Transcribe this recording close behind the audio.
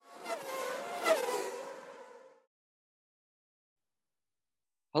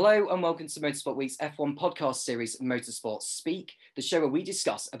Hello and welcome to Motorsport Week's F1 podcast series, Motorsport Speak, the show where we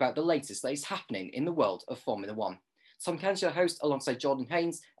discuss about the latest that is happening in the world of Formula One. Tom Cairns, your host, alongside Jordan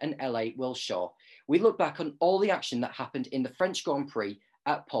Haynes and LA Wilshaw. We look back on all the action that happened in the French Grand Prix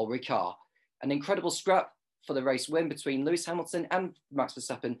at Paul Ricard. An incredible scrap for the race win between Lewis Hamilton and Max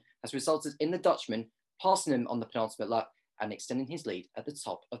Verstappen has resulted in the Dutchman passing him on the penultimate lap and extending his lead at the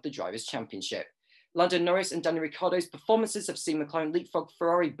top of the Drivers' Championship. Lando Norris and Daniel Ricciardo's performances have seen McLaren leapfrog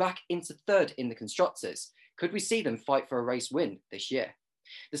Ferrari back into third in the Constructors. Could we see them fight for a race win this year?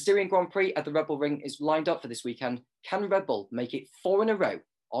 The Styrian Grand Prix at the Red Bull Ring is lined up for this weekend. Can Red Bull make it 4 in a row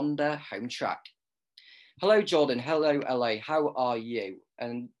on their home track? Hello, Jordan. Hello, LA. How are you?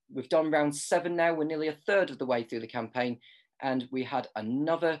 And we've done round 7 now. We're nearly a third of the way through the campaign. And we had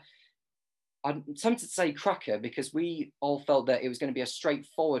another, I'm tempted to say cracker, because we all felt that it was going to be a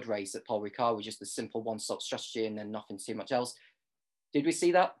straightforward race at Paul Ricard with just a simple one-stop strategy and then nothing too much else. Did we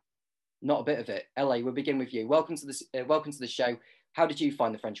see that? Not a bit of it. LA, we'll begin with you. Welcome to the show. How did you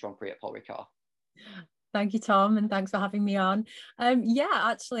find the French Grand Prix at Paul Ricard? Thank you, Tom, and thanks for having me on.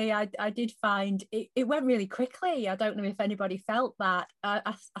 Actually, I did find it went really quickly. I don't know if anybody felt that.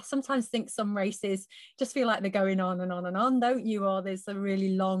 I sometimes think some races just feel like they're going on and on and on, don't you? Or there's a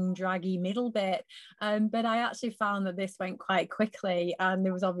really long, draggy middle bit. But I actually found that this went quite quickly, and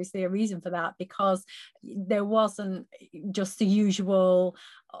there was obviously a reason for that, because there wasn't just the usual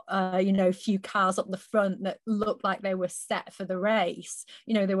few cars up the front that looked like they were set for the race.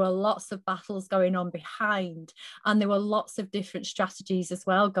 There were lots of battles going on behind, and there were lots of different strategies as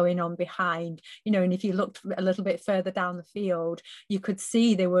well going on behind. And if you looked a little bit further down the field, you could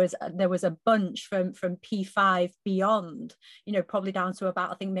see there was a bunch from P5 beyond, probably down to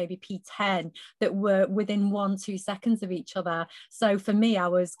about, I think, maybe P10, that were within 1-2 seconds of each other. So for me, I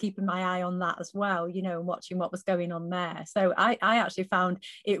was keeping my eye on that as well, and watching what was going on there. So I actually found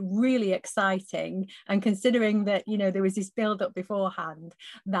it really exciting, and considering that there was this build up beforehand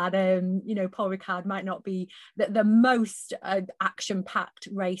that Paul Ricard might not be the most action packed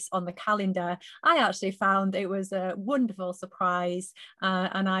race on the calendar, I actually found it was a wonderful surprise,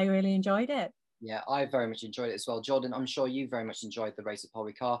 and I really enjoyed it. Yeah, I very much enjoyed it as well. Jordan, I'm sure you very much enjoyed the race at Paul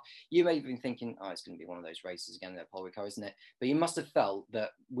Ricard. You may have been thinking, it's going to be one of those races again at Paul Ricard, isn't it? But you must have felt that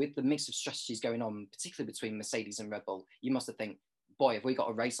with the mix of strategies going on, particularly between Mercedes and Red Bull, you must have think, boy, if we got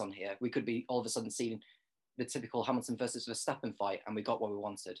a race on here, we could be all of a sudden seeing the typical Hamilton versus Verstappen fight, and we got what we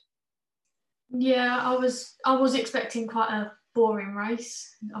wanted. Yeah, I was expecting quite a boring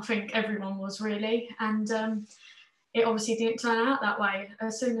race. I think everyone was, really, and it obviously didn't turn out that way.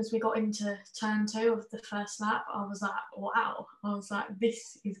 As soon as we got into turn 2 of the first lap, I was like, wow. I was like,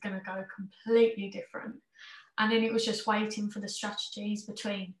 this is going to go completely different. And then it was just waiting for the strategies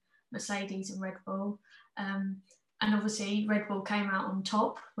between Mercedes and Red Bull. And obviously Red Bull came out on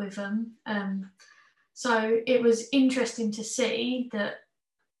top with them. So it was interesting to see that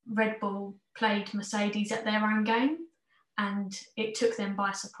Red Bull played Mercedes at their own game, and it took them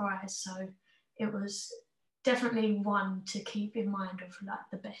by surprise. So it was definitely one to keep in mind of like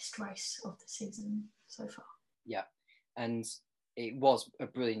the best race of the season so far. Yeah, and it was a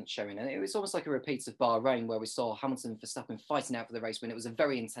brilliant showing, and it was almost like a repeat of Bahrain, where we saw Hamilton and Verstappen fighting out for the race win. It was a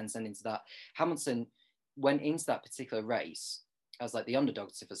very intense ending to that. Hamilton went into that particular race as like the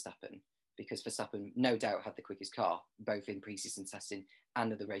underdog to Verstappen, because Verstappen no doubt had the quickest car, both in pre-season testing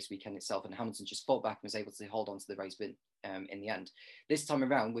and at the race weekend itself, and Hamilton just fought back and was able to hold on to the race win in the end. This time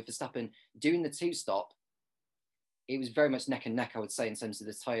around, with Verstappen doing the 2-stop, it was very much neck and neck, I would say, in terms of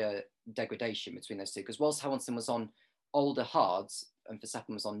the tyre degradation between those two, because whilst Hamilton was on older hards and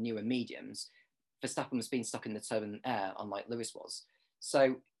Verstappen was on newer mediums, Verstappen was being stuck in the turbulent air, unlike Lewis was.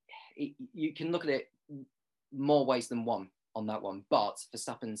 So you can look at it more ways than one on that one, but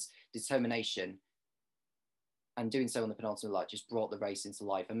Verstappen's determination and doing so on the penultimate lap just brought the race into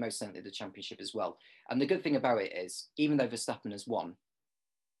life, and most certainly the championship as well. And the good thing about it is, even though Verstappen has won,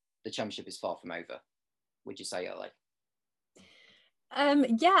 the championship is far from over. Would you say, LA?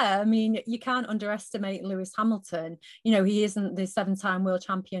 I mean, you can't underestimate Lewis Hamilton. He isn't the 7-time world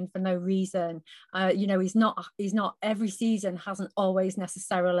champion for no reason. He's not every season hasn't always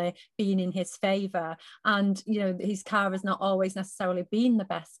necessarily been in his favor, and his car has not always necessarily been the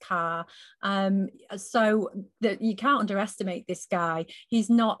best car. So that you can't underestimate this guy. He's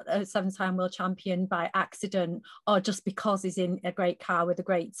not a 7-time world champion by accident or just because he's in a great car with a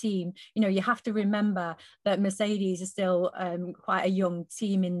great team. You have to remember that Mercedes is still quite a young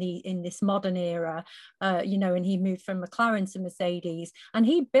team in this modern era, and he moved from McLaren to Mercedes, and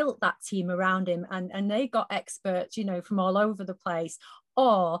he built that team around him, and they got experts from all over the place,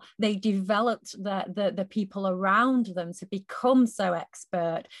 or they developed the people around them to become so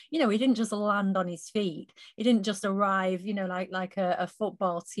expert. You know, he didn't just land on his feet. He didn't just arrive, you know, like a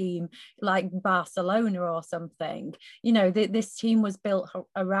football team like Barcelona or something. You know, this team was built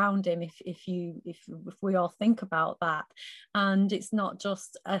around him, if we all think about that. And it's not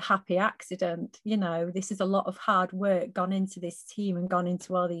just a happy accident. You know, this is a lot of hard work gone into this team and gone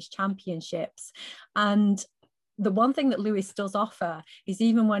into all these championships. And the one thing that Lewis does offer is,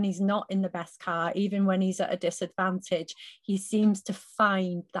 even when he's not in the best car, even when he's at a disadvantage, he seems to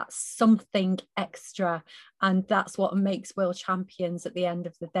find that something extra. And that's what makes world champions at the end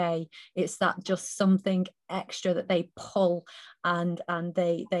of the day. It's that just something extra that they pull and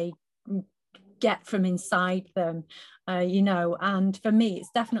they get from inside them, you know. And for me,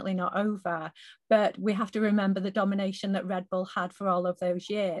 it's definitely not over, but we have to remember the domination that Red Bull had for all of those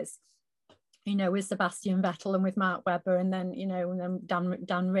years, you know, with Sebastian Vettel and with Mark Webber, and then, you know, and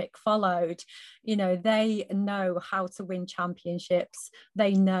Dan Rick followed. You know, they know how to win championships.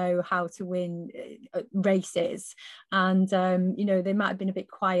 They know how to win races. And, you know, they might have been a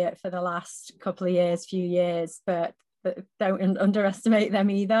bit quiet for the last few years, but don't underestimate them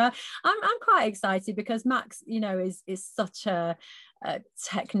either. I'm quite excited because Max, you know, is such a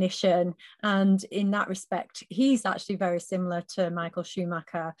technician, and in that respect he's actually very similar to Michael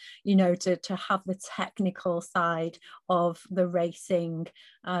Schumacher, you know, to have the technical side of the racing.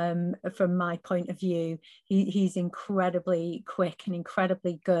 From my point of view, he's incredibly quick and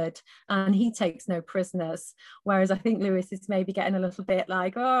incredibly good, and he takes no prisoners, whereas I think Lewis is maybe getting a little bit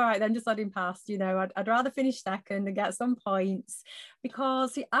like, all right then, just let him pass, you know. I'd rather finish second and get some points,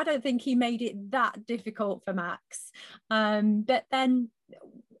 because I don't think he made it that difficult for Max. But then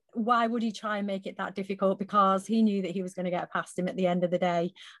why would he try and make it that difficult? Because he knew that he was going to get past him at the end of the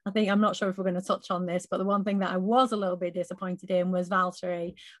day. I'm not sure if we're going to touch on this, but the one thing that I was a little bit disappointed in was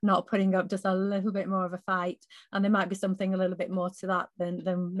Valtteri not putting up just a little bit more of a fight. And there might be something a little bit more to that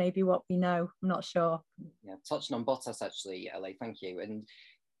than maybe what we know. I'm not sure. Yeah, touching on Bottas actually, LA, thank you. And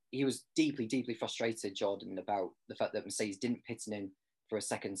he was deeply, deeply frustrated, Jordan, about the fact that Mercedes didn't pit him in for a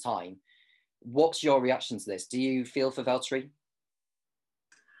second time. What's your reaction to this? Do you feel for Valtteri?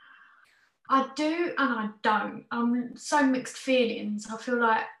 I do and I don't. I'm so mixed feelings. I feel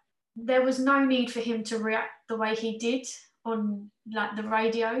like there was no need for him to react the way he did on like the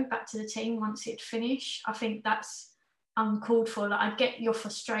radio back to the team once it finished. I think that's uncalled for. Like, I get you're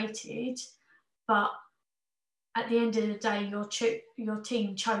frustrated, but at the end of the day, your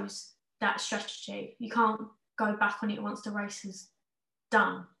team chose that strategy. You can't go back on it once the race is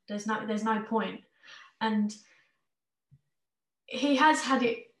done. There's no point. And he has had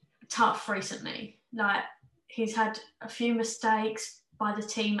it tough recently. Like, he's had a few mistakes by the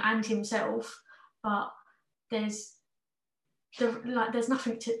team and himself, but there's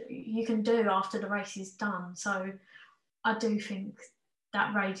nothing you can do after the race is done. So I do think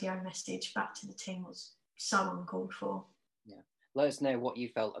that radio message back to the team was so uncalled for. Yeah, let us know what you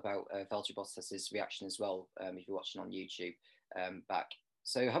felt about Valtteri Bottas's reaction as well, if you're watching on YouTube back.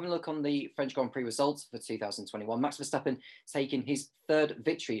 So having a look on the French Grand Prix results for 2021, Max Verstappen taking his third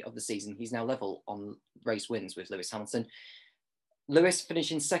victory of the season. He's now level on race wins with Lewis Hamilton. Lewis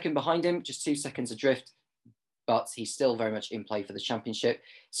finishing second behind him, just 2 seconds adrift, but he's still very much in play for the championship.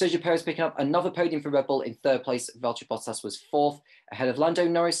 Sergio Perez picking up another podium for Red Bull in third place. Valtteri Bottas was fourth, ahead of Lando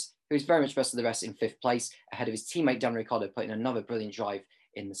Norris, who is very much best of the rest, in fifth place, ahead of his teammate Dan Ricciardo, putting another brilliant drive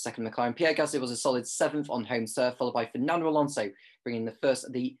in the second McLaren. Pierre Gasly was a solid seventh on home turf, followed by Fernando Alonso, bringing the first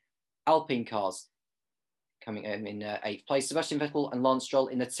of the Alpine cars, coming in eighth place. Sebastian Vettel and Lance Stroll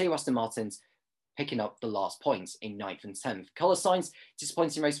in the two Aston Martins, picking up the last points in 9th and 10th. Carlos Sainz,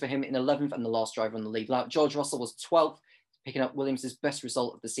 disappointing race for him in 11th and the last driver on the lead lap. George Russell was 12th, picking up Williams' best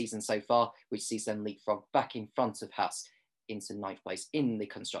result of the season so far, which sees them leapfrog back in front of Haas into 9th place in the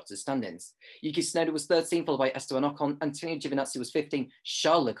constructors' standings. Yuki Tsunoda was 13th, followed by Esteban Ocon. Antonio Giovinazzi was 15th.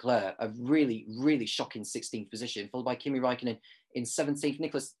 Charles Leclerc, a really, really shocking 16th position, followed by Kimi Raikkonen in 17th.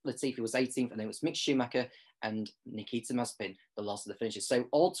 Nicholas Latifi was 18th, and then it was Mick Schumacher and Nikita Mazepin, the last of the finishers. So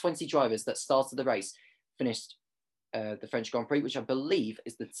all 20 drivers that started the race finished the French Grand Prix, which I believe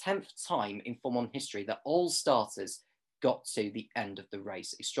is the 10th time in Formula 1 history that all starters got to the end of the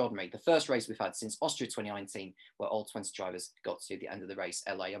race. Extraordinary. The first race we've had since Austria 2019, where all 20 drivers got to the end of the race.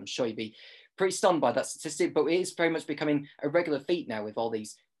 LA, I'm sure you'd be pretty stunned by that statistic, but it is very much becoming a regular feat now with all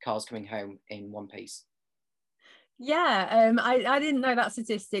these cars coming home in one piece. Yeah, I didn't know that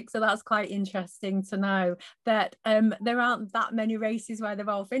statistic, so that's quite interesting to know that there aren't that many races where they've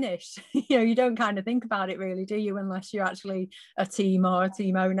all finished. You don't kind of think about it really, do you, unless you're actually a team or a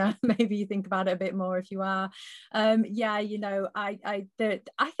team owner. Maybe you think about it a bit more if you are. Yeah, I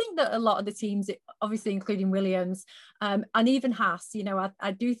think that a lot of the teams, obviously including Williams, and even Haas,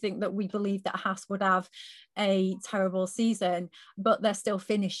 I do think that we believe that Haas would have a terrible season, but they're still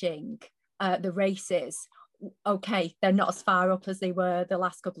finishing the races. Okay, they're not as far up as they were the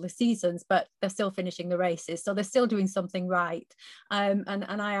last couple of seasons, but they're still finishing the races, so they're still doing something right. And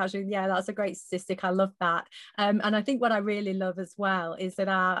I actually, yeah, that's a great statistic. I love that. And I think what I really love as well is that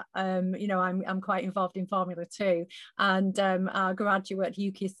I'm quite involved in Formula 2, and our graduate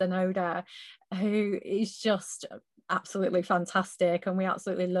Yuki Tsunoda, who is just absolutely fantastic, and we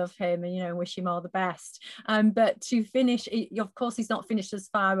absolutely love him, and wish him all the best. But to finish, of course, he's not finished as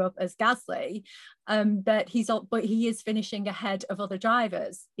far up as Gasly, but he is finishing ahead of other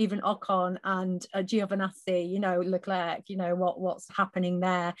drivers, even Ocon and Giovinazzi, Leclerc, what's happening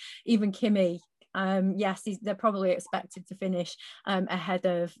there, even Kimi. Yes, they're probably expected to finish ahead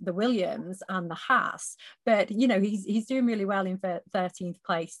of the Williams and the Haas, but he's doing really well in 13th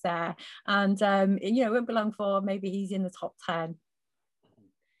place there, and it won't be long for maybe he's in the top 10.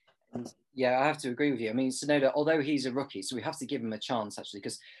 And yeah, I have to agree with you. I mean, Tsunoda, although he's a rookie, so we have to give him a chance actually,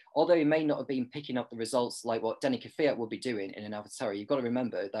 because although he may not have been picking up the results like what Denny Kvyat will be doing in an AlphaTauri, you've got to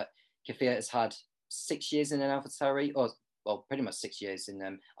remember that Kvyat has had 6 years in an AlphaTauri, or well, pretty much 6 years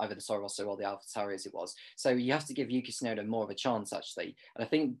in either the Toro Rosso or the AlphaTauri as it was. So you have to give Yuki Tsunoda more of a chance, actually. And I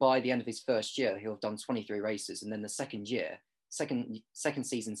think by the end of his first year, he'll have done 23 races. And then the second year, second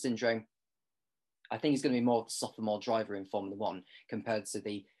season syndrome, I think he's going to be more of a sophomore driver in Formula 1 compared to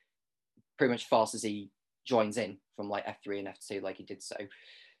the pretty much fast as he joins in from like F3 and F2 like he did so.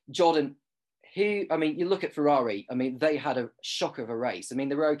 Jordan, you look at Ferrari, they had a shock of a race. They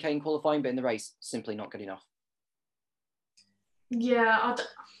were okay in qualifying, but in the race, simply not good enough. Yeah,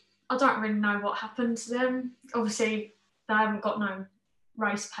 I don't really know what happened to them. Obviously, they haven't got no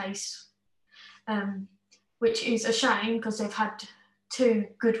race pace, which is a shame because they've had 2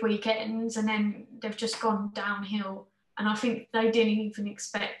 good weekends and then they've just gone downhill. And I think they didn't even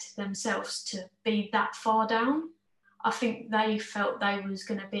expect themselves to be that far down. I think they felt they was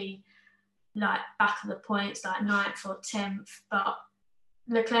going to be like back of the points, like 9th or 10th, but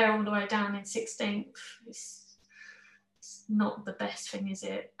Leclerc all the way down in 16th. It's not the best thing, is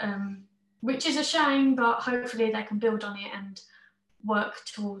it? Which is a shame, but hopefully they can build on it and work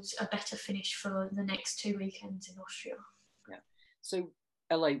towards a better finish for the next 2 weekends in Austria. Yeah. So,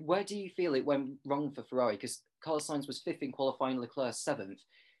 LA, where do you feel it went wrong for Ferrari? Because Carlos Sainz was 5th in qualifying, Leclerc 7th.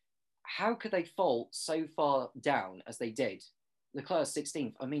 How could they fall so far down as they did? Leclerc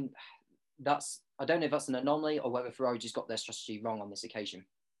 16th. I don't know if that's an anomaly or whether Ferrari just got their strategy wrong on this occasion.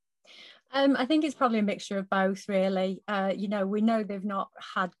 I think it's probably a mixture of both, really. We know they've not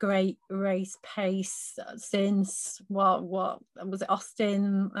had great race pace since what was it,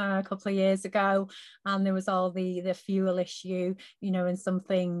 Austin a couple of years ago, and there was all the fuel issue, and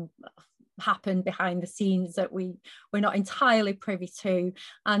something happened behind the scenes that we're not entirely privy to,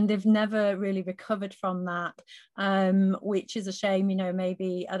 and they've never really recovered from that, which is a shame.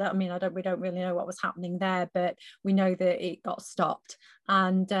 Maybe we don't really know what was happening there, but we know that it got stopped,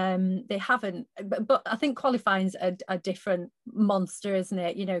 and they haven't. But I think qualifying's a different monster, isn't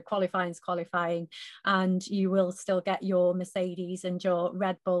it? Qualifying's qualifying, and you will still get your Mercedes and your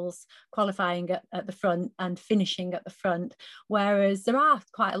Red Bulls qualifying at the front and finishing at the front, whereas there are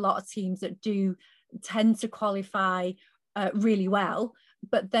quite a lot of teams that do tend to qualify really well,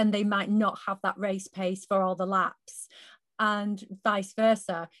 but then they might not have that race pace for all the laps. And vice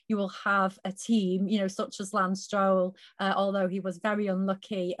versa, you will have a team, such as Lance Stroll, although he was very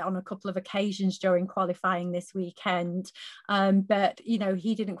unlucky on a couple of occasions during qualifying this weekend, but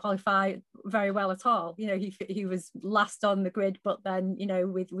he didn't qualify very well at all. He was last on the grid, but then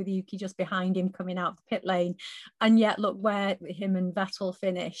with Yuki just behind him coming out of the pit lane, and yet look where him and Vettel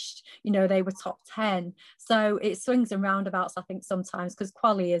finished. They were top 10. So it swings and roundabouts, I think, sometimes, because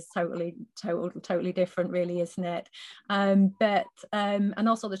quali is totally different, really, isn't it? And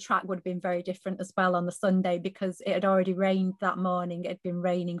also the track would have been very different as well on the Sunday, because it had already rained that morning. It had been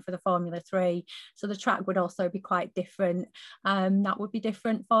raining for the Formula 3, so the track would also be quite different. That would be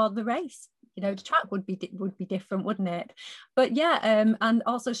different for the race. you know, the track would be different, wouldn't it? But yeah, and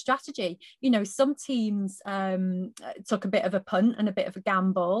also strategy. You know, some teams took a bit of a punt and a bit of a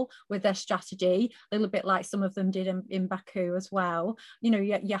gamble with their strategy, a little bit like some of them did in Baku as well. You know,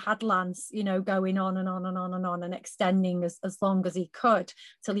 you had Lance, you know, going on and on and on and on and extending as long as he could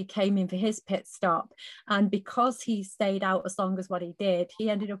till he came in for his pit stop. And because he stayed out as long as what he did, he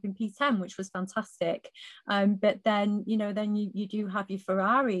ended up in P10, which was fantastic. But then, you know, then you do have your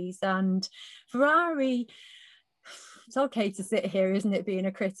Ferraris, and Ferrari, it's okay to sit here, isn't it, being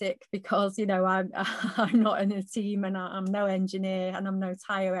a critic, because, you know, I'm not in a team and I'm no engineer and I'm no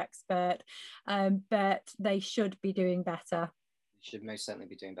tyre expert, but they should be doing better. Should most certainly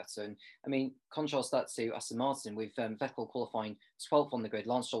be doing better. And I mean, contrast that to Aston Martin with Vettel qualifying 12th on the grid.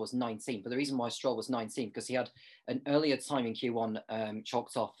 Lance Stroll was 19th, but the reason why Stroll was 19th because he had an earlier time in Q1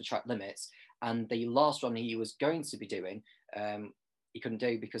 chalked off for track limits, and the last run he was going to be doing he couldn't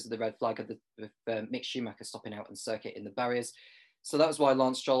do because of the red flag of Mick Schumacher stopping out and circuit in the barriers. So that was why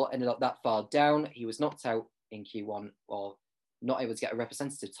Lance Stroll ended up that far down. He was knocked out in Q1, or not able to get a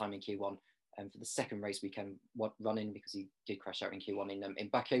representative time in Q1 for the second race weekend running, because he did crash out in Q1 in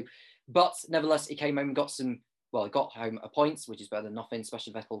Baku. But nevertheless, he came home and got home a point, which is better than nothing,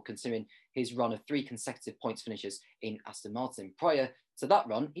 especially Vettel considering his run of 3 consecutive points finishes in Aston Martin. Prior to that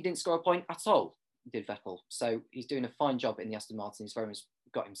run, he didn't score a point at all, did Vettel. So he's doing a fine job in the Aston Martin. He's very much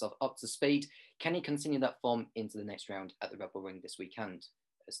got himself up to speed. Can he continue that form into the next round at the Red Bull Ring this weekend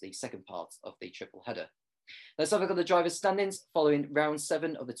as the second part of the triple header? Let's have a look at the drivers' standings following round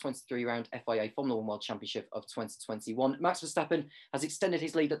 7 of the 23-round FIA Formula 1 World Championship of 2021. Max Verstappen has extended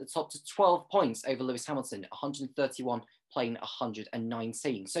his lead at the top to 12 points over Lewis Hamilton, 131 playing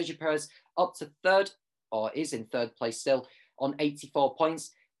 119. Sergio Perez up to third, or is in third place still, on 84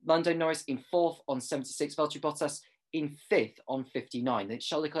 points. Lando Norris in 4th on 76. Valtteri Bottas in 5th on 59. Then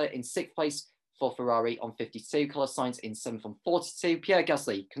Charles Leclerc in 6th place for Ferrari on 52. Carlos Sainz in 7th on 42. Pierre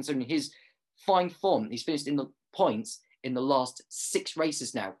Gasly, considering his fine form, he's finished in the points in the last 6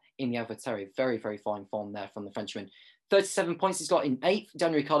 races now in the AlphaTauri. Very, very fine form there from the Frenchman. 37 points he's got in 8th.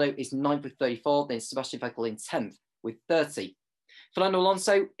 Daniel Ricciardo is 9th with 34. Then Sebastian Vettel in 10th with 30. Fernando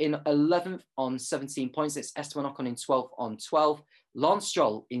Alonso in 11th on 17 points. It's Esteban Ocon in 12th on 12. Lance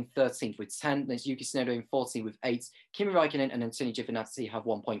Stroll in 13th with 10. There's Yuki Tsunoda in 14th with 8. Kimi Raikkonen and Antonio Giovinazzi have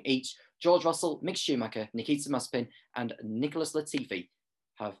 1 point each. George Russell, Mick Schumacher, Nikita Mazepin and Nicholas Latifi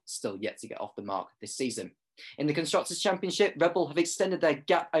have still yet to get off the mark this season. In the Constructors' Championship, Red Bull have extended their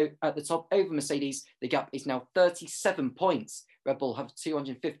gap out at the top over Mercedes. The gap is now 37 points. Red Bull have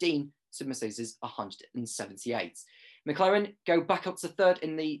 215 to Mercedes' 178. McLaren go back up to third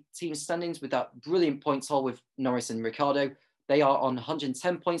in the team standings with that brilliant points haul with Norris and Ricciardo. They are on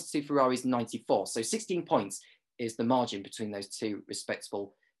 110 points to Ferrari's 94. So 16 points is the margin between those two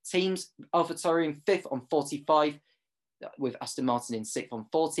respectable teams. AlphaTauri in 5th on 45, with Aston Martin in 6th on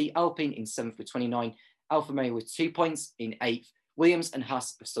 40, Alpine in 7th with 29, Alfa Romeo with 2 points in 8th. Williams and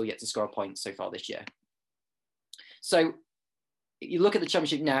Haas have still yet to score a point so far this year. So you look at the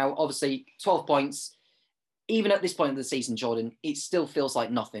championship now, obviously 12 points. Even at this point of the season, Jordan, it still feels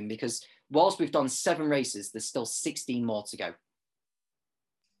like nothing, because whilst we've done 7 races, there's still 16 more to go.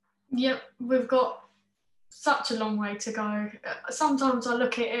 Yep, we've got such a long way to go. Sometimes I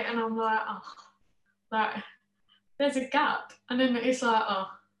look at it and I'm like, oh, like, there's a gap. And then it's like, oh,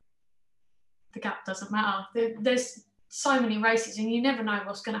 the gap doesn't matter. There's so many races and you never know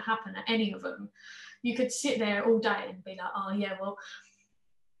what's going to happen at any of them. You could sit there all day and be like, oh, yeah, well,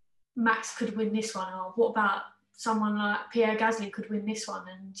 Max could win this one, or what about someone like Pierre Gasly could win this one,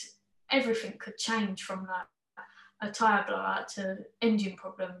 and everything could change from like a tyre blowout to engine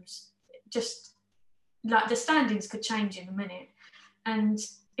problems. Just like the standings could change in a minute, and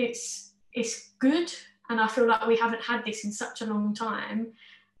it's good. And I feel like we haven't had this in such a long time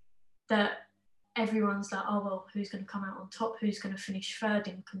that everyone's like, oh well, who's going to come out on top? Who's going to finish third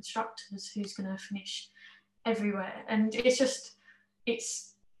in constructors? Who's going to finish everywhere? And it's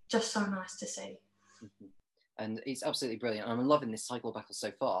just so nice to see. Mm-hmm. And it's absolutely brilliant. I'm loving this title battle so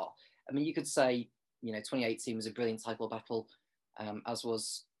far. I mean, you could say, 2018 was a brilliant title battle, as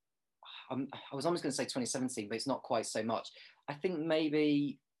was, I was almost going to say 2017, but it's not quite so much. I think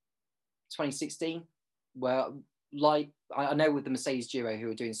maybe 2016, where, like, I know with the Mercedes duo who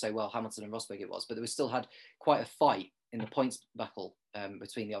were doing so well, Hamilton and Rosberg it was, but they still had quite a fight in the points battle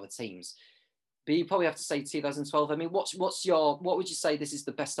between the other teams. But you probably have to say 2012. I mean, what would you say this is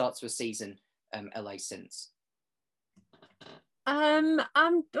the best start to a season, LA, since?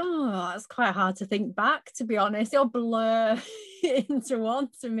 It's quite hard to think back, to be honest. It'll blur into one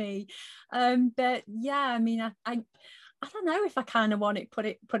to me. But yeah, I mean, I don't know if I kind of want to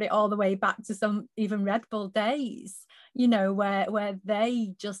put it all the way back to some even Red Bull days, you know, where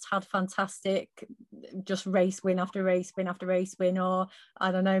they just had fantastic, just race win after race win after race win, or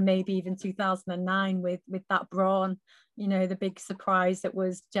I don't know, maybe even 2009 with that Brawn, you know, the big surprise that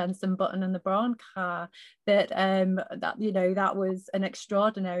was Jenson Button and the Brawn car. That you know, that was an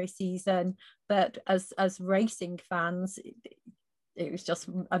extraordinary season. That as racing fans, it was just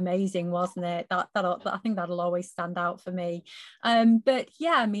amazing, wasn't it? That I think that'll always stand out for me. But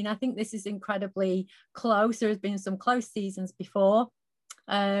yeah, I mean, I think this is incredibly close. There has been some close seasons before.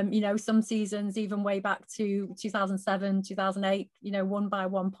 You know, some seasons even way back to 2007, 2008, you know, won by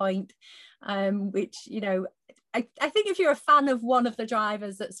 1 point, which, you know, I think if you're a fan of one of the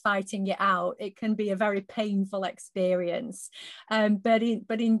drivers that's fighting it out, it can be a very painful experience. But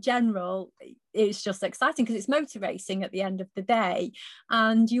in general, it's just exciting because it's motor racing at the end of the day,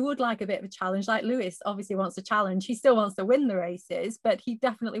 and you would like a bit of a challenge. Like Lewis obviously wants a challenge. He still wants to win the races, but he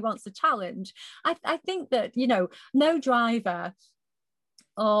definitely wants a challenge. I think that, you know, no driver,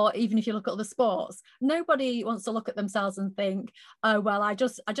 or even if you look at other sports, nobody wants to look at themselves and think, oh, well, I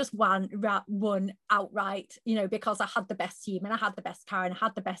just won outright, you know, because I had the best team and I had the best car and I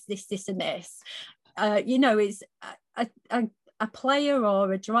had the best this and this. You know, it's a player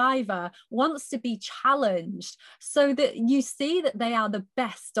or a driver wants to be challenged so that you see that they are the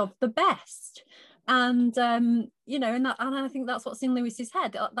best of the best. And you know, and I think that's what's in Lewis's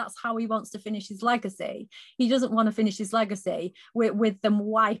head. That's how he wants to finish his legacy. He doesn't want to finish his legacy with them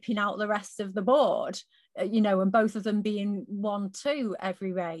wiping out the rest of the board, you know, and both of them being 1-2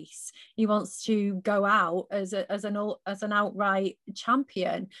 every race. He wants to go out as an outright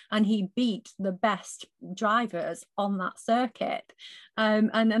champion, and he beat the best drivers on that circuit.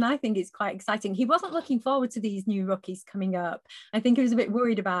 And I think it's quite exciting. He wasn't looking forward to these new rookies coming up. I think he was a bit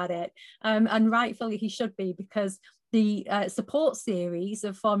worried about it, and rightfully he should be, because the support series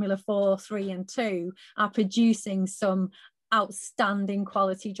of Formula 4, 3 and 2 are producing some outstanding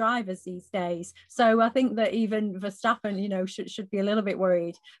quality drivers these days. So I think that even Verstappen, you know, should be a little bit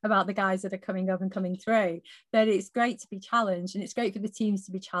worried about the guys that are coming up and coming through. But it's great to be challenged, and it's great for the teams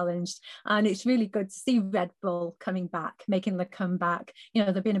to be challenged, and it's really good to see Red Bull coming back, making the comeback. You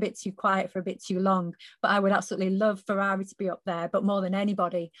know, they've been a bit too quiet for a bit too long, but I would absolutely love Ferrari to be up there. But more than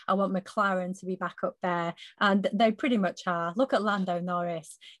anybody, I want McLaren to be back up there, and they pretty much are. Look at Lando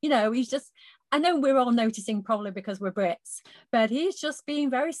Norris. You know, he's just, I know we're all noticing probably because we're Brits, but he's just being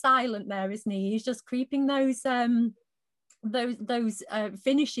very silent there, isn't he? He's just creeping those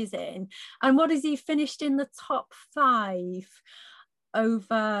finishes in. And what has he finished in the top 5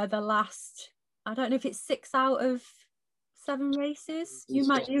 over the last, I don't know if it's 6 out of 7 races. You're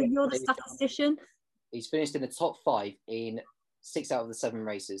the statistician. He's finished in the top 5 in 6 out of the 7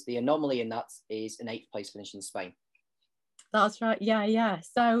 races. The anomaly in that is an 8th place finish in Spain. That's right. Yeah.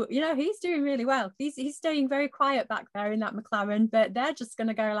 So, you know, he's doing really well. He's staying very quiet back there in that McLaren, but they're just going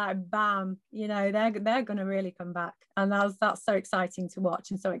to go like bam. You know, they're going to really come back, and that's so exciting to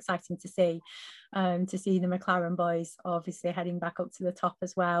watch and so exciting to see the McLaren boys obviously heading back up to the top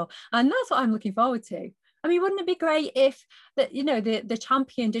as well. And that's what I'm looking forward to. I mean, wouldn't it be great if that, you know, the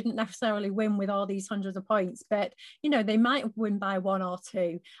champion didn't necessarily win with all these hundreds of points, but, you know, they might win by 1 or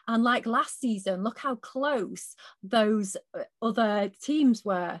 2. And like last season, look how close those other teams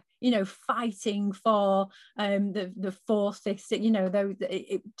were, you know, fighting for the 4th, 5th, you know,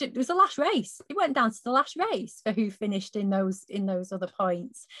 it was the last race. It went down to the last race for who finished in those other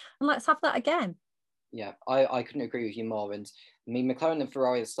points. And let's have that again. Yeah, I couldn't agree with you more. And I mean, McLaren and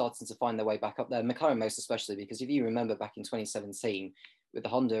Ferrari are starting to find their way back up there. McLaren most especially, because if you remember back in 2017 with the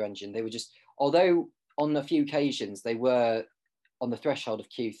Honda engine, they were just, although on a few occasions they were on the threshold of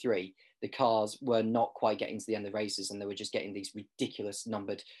Q3, the cars were not quite getting to the end of the races, and they were just getting these ridiculous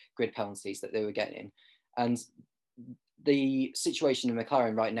numbered grid penalties that they were getting. And the situation in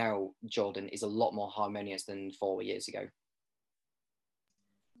McLaren right now, Jordan, is a lot more harmonious than 4 years ago.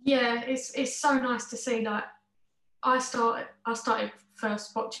 Yeah, it's so nice to see. Like, I started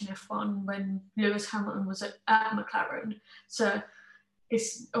first watching F1 when Lewis Hamilton was at McLaren, so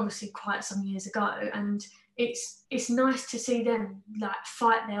it's obviously quite some years ago, and it's nice to see them like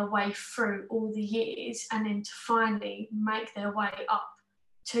fight their way through all the years and then to finally make their way up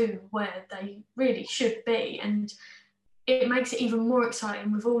to where they really should be. And it makes it even more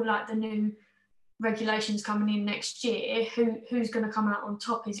exciting with all like the new regulations coming in next year. Who's going to come out on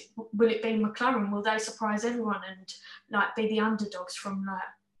top? Will it be McLaren? Will they surprise everyone and like be the underdogs from like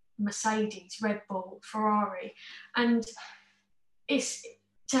Mercedes, Red Bull, Ferrari? And it's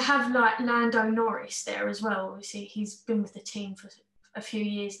to have like Lando Norris there as well. Obviously he's been with the team for a few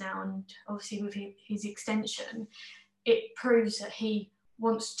years now, and obviously with his extension, it proves that he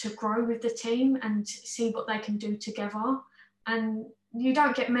wants to grow with the team and see what they can do together. And you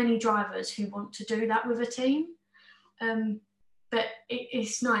don't get many drivers who want to do that with a team. But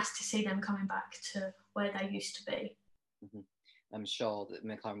it's nice to see them coming back to where they used to be. Mm-hmm. I'm sure that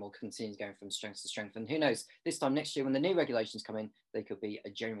McLaren will continue going from strength to strength. And who knows, this time next year when the new regulations come in, they could be a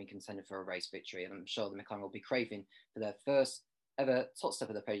genuine contender for a race victory. And I'm sure the McLaren will be craving for their first ever top step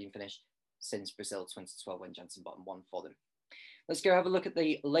of the podium finish since Brazil 2012 when Jenson Button won for them. Let's go have a look at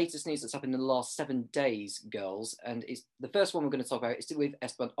the latest news that's happened in the last 7 days, girls. And the first one we're going to talk about is with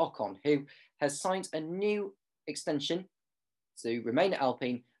Esteban Ocon, who has signed a new extension to remain at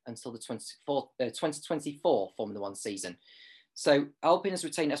Alpine until the 2024 Formula One season. So Alpine has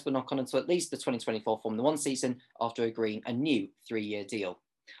retained Esteban Ocon until at least the 2024 Formula One season after agreeing a new 3-year deal.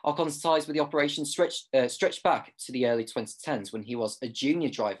 Ocon's ties with the operation stretched back to the early 2010s when he was a junior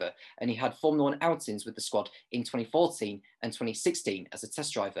driver and he had Formula One outings with the squad in 2014 and 2016 as a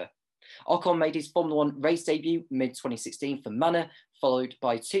test driver. Ocon made his Formula One race debut mid-2016 for Manor, followed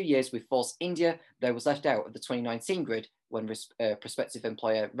by 2 years with Force India, though was left out of the 2019 grid when prospective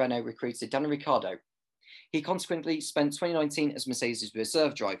employer Renault recruited Daniel Ricciardo. He consequently spent 2019 as Mercedes'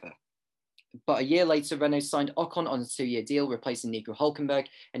 reserve driver. But a year later, Renault signed Ocon on a 2-year deal, replacing Nico Hülkenberg,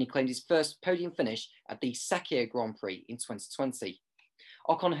 and he claimed his first podium finish at the Sakir Grand Prix in 2020.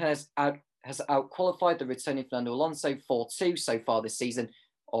 Ocon has out-qualified the returning Fernando Alonso 4-2 so far this season,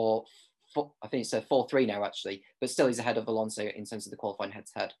 or I think it's 4-3 now actually, but still he's ahead of Alonso in terms of the qualifying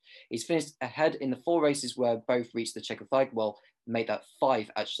head-to-head. He's finished ahead in the 4 races where both reached the checkered flag, well, made that 5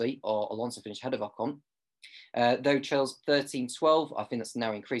 actually, or Alonso finished ahead of Ocon. Though trails 13-12, I think that's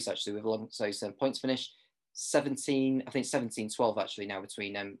now increased actually with Alonso's points finish. 17-12 actually now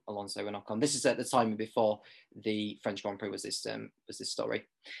between Alonso and Ocon. This is at the time before the French Grand Prix was this story.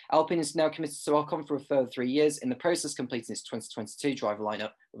 Alpine is now committed to Ocon for a further 3 years, in the process completing its 2022 driver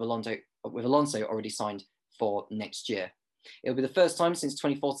lineup with Alonso already signed for next year. It'll be the first time since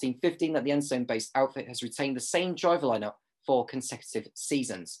 2014-15 that the Enstone-based outfit has retained the same driver lineup for consecutive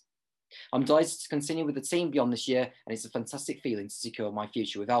seasons. I'm delighted to continue with the team beyond this year, and it's a fantastic feeling to secure my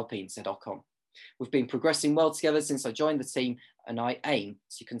future with Alpine, said Ocon. We've been progressing well together since I joined the team, and I aim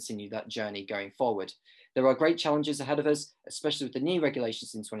to continue that journey going forward. There are great challenges ahead of us, especially with the new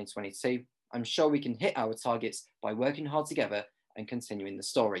regulations in 2022. I'm sure we can hit our targets by working hard together and continuing the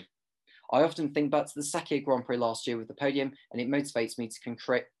story. I often think back to the Sakir Grand Prix last year with the podium, and it motivates me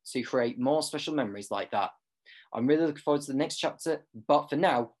to create more special memories like that. I'm really looking forward to the next chapter, but for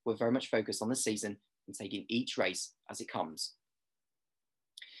now, we're very much focused on the season and taking each race as it comes.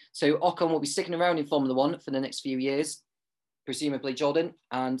 So Ocon will be sticking around in Formula One for the next few years, presumably, Jordan,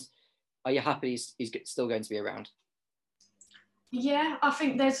 and are you happy he's still going to be around? Yeah, I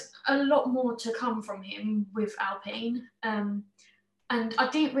think there's a lot more to come from him with Alpine. And I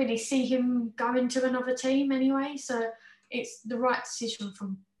didn't really see him going to another team anyway, so it's the right decision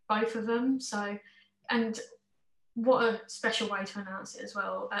from both of them. So, and what a special way to announce it as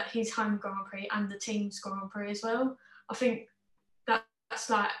well, at his home Grand Prix and the team's Grand Prix as well. I think that's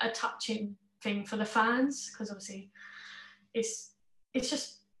like a touching thing for the fans, because obviously it's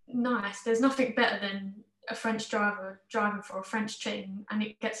just nice. There's nothing better than a French driver driving for a French team and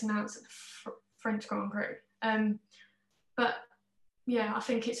it gets announced at the French Grand Prix. But yeah, I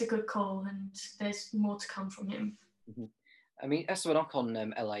think it's a good call and there's more to come from him. Mm-hmm. I mean, Esteban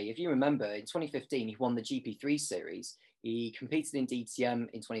Ocon, LA, if you remember, in 2015, he won the GP3 series. He competed in DTM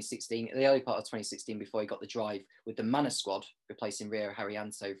in 2016, the early part of 2016, before he got the drive with the Manor squad, replacing Rio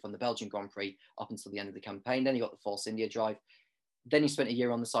Haryanto from the Belgian Grand Prix up until the end of the campaign. Then he got the Force India drive. Then he spent a year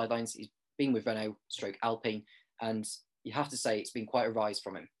on the sidelines. He's been with Renault / Alpine, and you have to say it's been quite a rise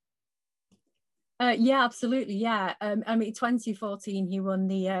from him. Yeah, absolutely. Yeah. I mean, 2014, he won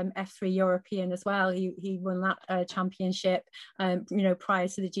the F3 European as well. He won that championship, prior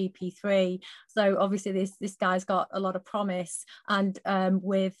to the GP3. So obviously this guy's got a lot of promise. And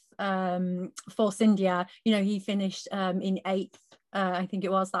with Force India, he finished in 8th, I think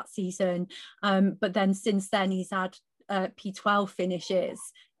it was that season. But then since then, he's had P12 finishes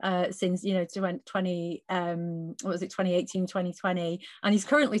since 2018, 2020, and he's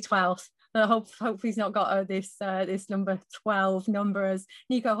currently 12th. Hopefully he's not got this number 12 number, as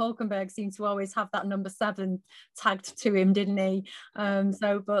Nico Hülkenberg seemed to always have that number 7 tagged to him, didn't he?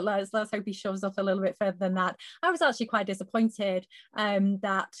 But let's hope he shoves up a little bit further than that. I was actually quite disappointed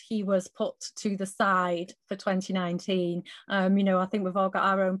that he was put to the side for 2019. I think we've all got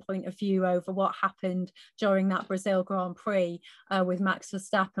our own point of view over what happened during that Brazil Grand Prix with Max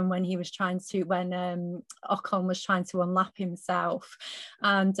Verstappen when Ocon was trying to unlap himself.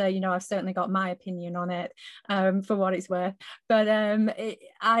 And I've certainly certainly got my opinion on it, for what it's worth. But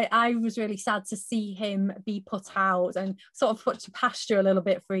I was really sad to see him be put out and sort of put to pasture a little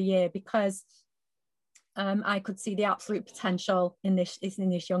bit for a year, because I could see the absolute potential in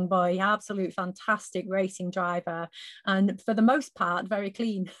this young boy. Absolute fantastic racing driver, and for the most part very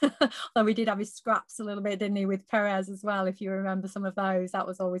clean. Although we did have his scraps a little bit, didn't he, with Perez as well, if you remember some of those. That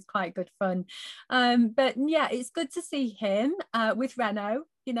was always quite good fun. But yeah, it's good to see him with Renault.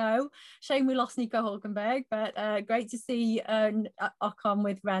 You know, shame we lost Nico Hulkenberg, but great to see Ocon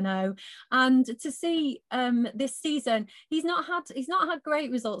with Renault, and to see this season he's not had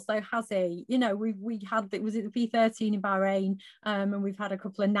great results though, has he? You know, we had, was it the P13 in Bahrain, and we've had a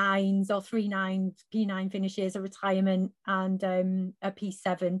couple of nines or 3 9 P9 finishes, a retirement, and a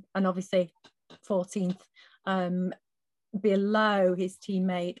P7, and obviously 14th. Below his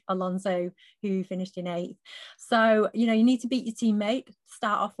teammate Alonso, who finished in 8th. So, you know, you need to beat your teammate to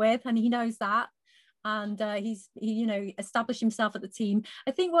start off with, and he knows that. And he you know, established himself at the team.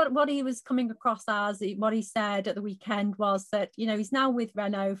 I think what he was coming across as, what he said at the weekend, was that, you know, he's now with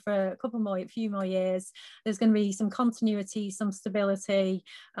Renault for a few more years. There's going to be some continuity, some stability,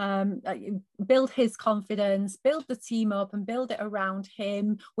 build his confidence, build the team up and build it around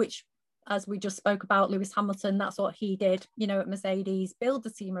him, which, as we just spoke about Lewis Hamilton, that's what he did, you know, at Mercedes. Build the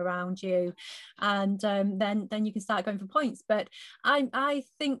team around you, and then you can start going for points. But I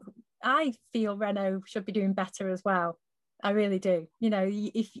feel Renault should be doing better as well. I really do. You know,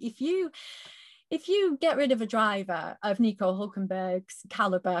 if you get rid of a driver of Nico Hulkenberg's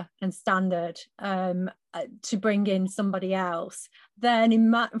caliber and standard to bring in somebody else, then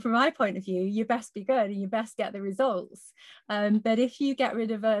from my point of view, you best be good and you best get the results. But if you get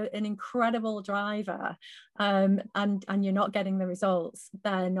rid of an incredible driver and you're not getting the results,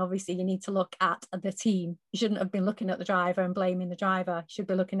 then obviously you need to look at the team. You shouldn't have been looking at the driver and blaming the driver. You should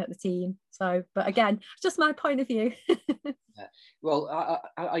be looking at the team. So, but again, it's just my point of view. Yeah. Well,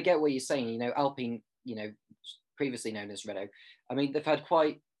 I get what you're saying. You know, Alpine, you know, previously known as Renault, I mean, they've had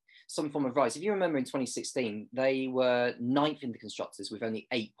quite some form of rise. If you remember in 2016, they were 9th in the constructors with only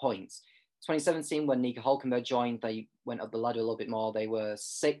 8 points. 2017, when Nico Hulkenberg joined, they went up the ladder a little bit more. They were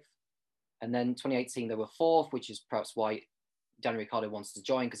 6th. And then 2018, they were 4th, which is perhaps why Daniel Ricciardo wanted to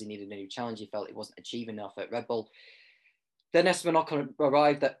join, because he needed a new challenge. He felt it wasn't achieving enough at Red Bull. Then Esteban Ocon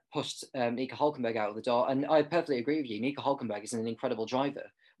arrived, that pushed Nico Hulkenberg out of the door. And I perfectly agree with you. Nico Hulkenberg is an incredible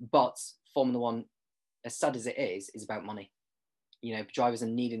driver, but Formula One, as sad as it is about money. You know, drivers are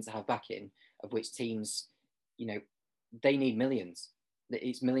needing to have backing, of which teams, you know, they need millions.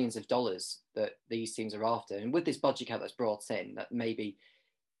 It's millions of dollars that these teams are after. And with this budget cap that's brought in, that maybe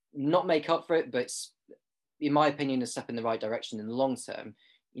not make up for it, but in my opinion, a step in the right direction in the long term.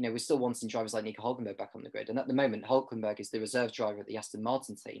 You know, we're still wanting drivers like Nico Hulkenberg back on the grid. And at the moment, Hulkenberg is the reserve driver at the Aston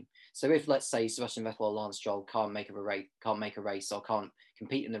Martin team. So if, let's say, Sebastian Vettel or Lance Stroll can't make a race or can't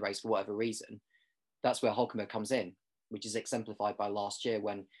compete in the race for whatever reason, that's where Hulkenberg comes in, which is exemplified by last year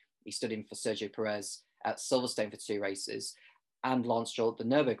when he stood in for Sergio Perez at Silverstone for 2 races and Lance Stroll at the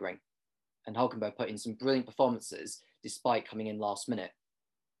Nürburgring. And Hulkenberg put in some brilliant performances despite coming in last minute.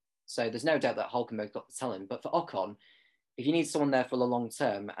 So there's no doubt that Hulkenberg got the talent. But for Ocon, if you need someone there for the long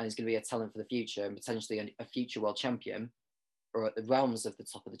term and is going to be a talent for the future and potentially a future world champion, or at the realms of the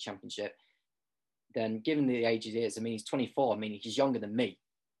top of the championship, then given the age he is, I mean, he's 24. I mean, he's younger than me,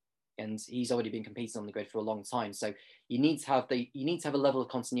 and he's already been competing on the grid for a long time. So you need to have a level of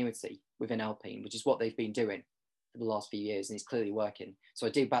continuity within Alpine, which is what they've been doing for the last few years, and it's clearly working. So I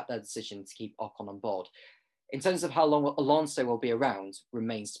do back their decision to keep Ocon on board. In terms of how long Alonso will be around,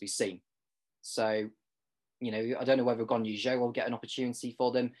 remains to be seen. So, you know, I don't know whether Guan Yu Zhou will get an opportunity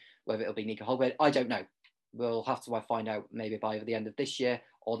for them, whether it'll be Nico Hulkenberg. I don't know. We'll have to find out maybe by the end of this year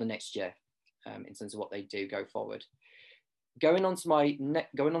or the next year, in terms of what they do go forward. Going on to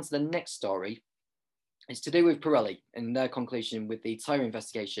the next story, it's to do with Pirelli and their conclusion with the tyre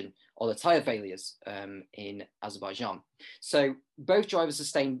investigation, or the tyre failures in Azerbaijan. So both drivers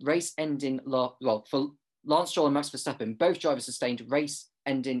sustained race-ending, for Lance Stroll and Max Verstappen, both drivers sustained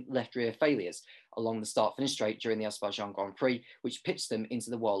race-ending left rear failures along the start-finish straight during the Azerbaijan Grand Prix, which pitched them into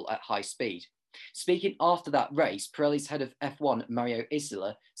the wall at high speed. Speaking after that race, Pirelli's head of F1, Mario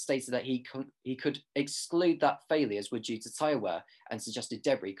Isola, stated that he could exclude that failures were due to tyre wear and suggested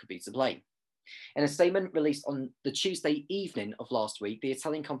debris could be to blame. In a statement released on the Tuesday evening of last week, the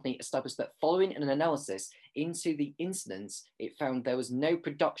Italian company established that following an analysis into the incidents, it found there was no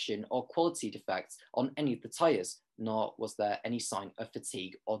production or quality defects on any of the tyres, nor was there any sign of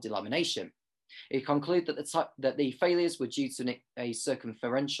fatigue or delamination. It concluded that the failures were due to a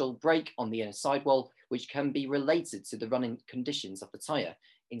circumferential break on the inner sidewall, which can be related to the running conditions of the tyre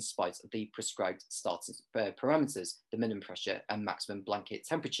in spite of the prescribed starting parameters, the minimum pressure and maximum blanket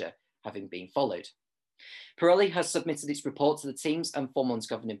temperature, having been followed. Pirelli has submitted its report to the teams and Formula One's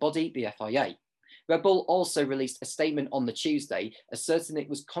governing body, the FIA. Red Bull also released a statement on the Tuesday asserting it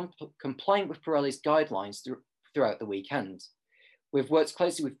was compliant with Pirelli's guidelines throughout the weekend. We've worked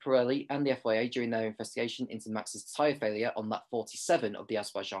closely with Pirelli and the FIA during their investigation into Max's tyre failure on lap 47 of the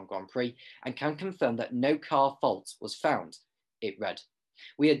Azerbaijan Grand Prix and can confirm that no car fault was found, it read.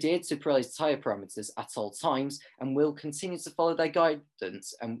 We adhered to Pirelli's tyre parameters at all times and will continue to follow their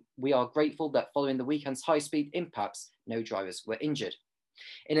guidance, and we are grateful that following the weekend's high-speed impacts, no drivers were injured.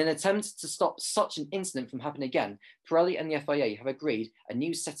 In an attempt to stop such an incident from happening again, Pirelli and the FIA have agreed a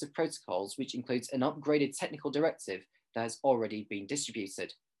new set of protocols which includes an upgraded technical directive that has already been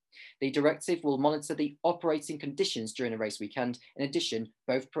distributed. The directive will monitor the operating conditions during a race weekend. In addition,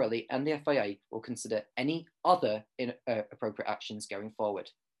 both Pirelli and the FIA will consider any other appropriate actions going forward.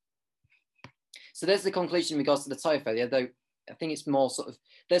 So there's the conclusion in regards to the tyre failure, though I think it's more sort of,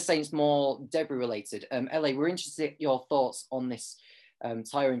 they're saying it's more debris related. LA, we're interested in your thoughts on this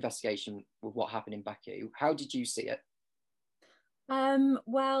tyre investigation with what happened in Baku. How did you see it?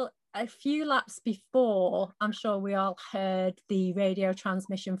 Well, a few laps before, I'm sure we all heard the radio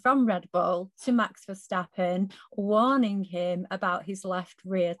transmission from Red Bull to Max Verstappen warning him about his left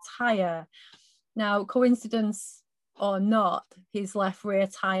rear tyre. Now, coincidence or not, his left rear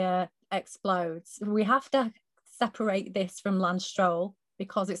tyre explodes. We have to separate this from Lance Stroll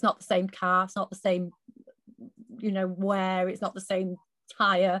because it's not the same car, it's not the same, wear, it's not the same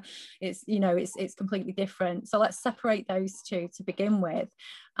tyre, it's completely different. So let's separate those two to begin with.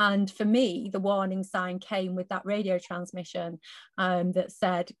 And for me, the warning sign came with that radio transmission that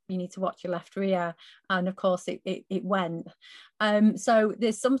said you need to watch your left rear, and of course it went. So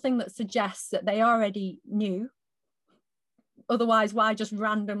there's something that suggests that they already knew. Otherwise, why just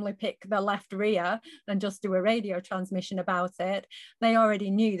randomly pick the left rear and just do a radio transmission about it? They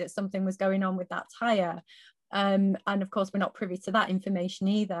already knew that something was going on with that tyre. And of course, we're not privy to that information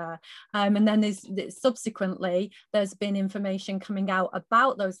either. And then subsequently, there's been information coming out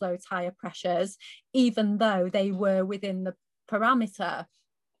about those low tyre pressures, even though they were within the parameter.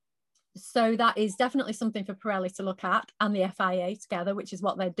 So that is definitely something for Pirelli to look at and the FIA together, which is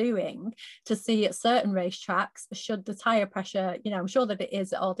what they're doing, to see at certain racetracks, should the tyre pressure, I'm sure that it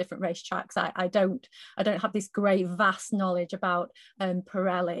is at all different racetracks. I don't have this great vast knowledge about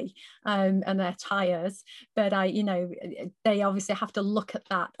Pirelli and their tyres, but they obviously have to look at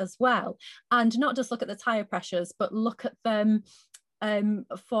that as well. And not just look at the tyre pressures, but look at them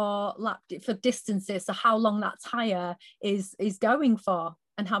for distances, so how long that tyre is going for,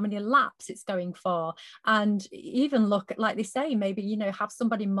 and how many laps it's going for, and even look at, like they say, maybe have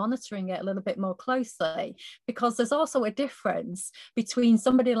somebody monitoring it a little bit more closely, because there's also a difference between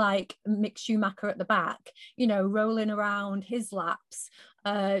somebody like Mick Schumacher at the back, rolling around his laps,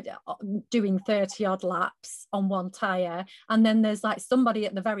 doing 30 odd laps on one tyre, and then there's like somebody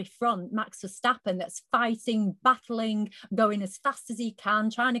at the very front, Max Verstappen, that's fighting, battling, going as fast as he can,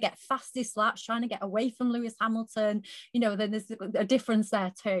 trying to get fastest laps, trying to get away from Lewis Hamilton. Then there's a difference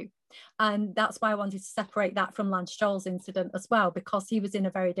there too. And that's why I wanted to separate that from Lance Stroll's incident as well, because he was in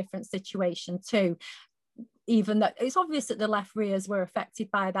a very different situation too. Even that it's obvious that the left rears were affected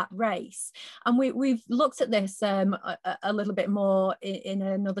by that race. And we've looked at this a little bit more in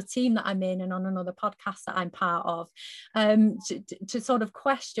another team that I'm in and on another podcast that I'm part of, to sort of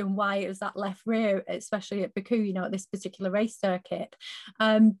question why it was that left rear, especially at Baku, at this particular race circuit.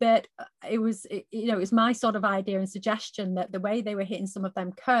 But it was my sort of idea and suggestion that the way they were hitting some of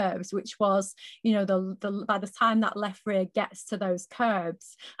them curbs, which was, by the time that left rear gets to those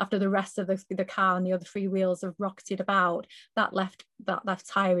curbs, after the rest of the car and the other three wheels have rocketed about, that left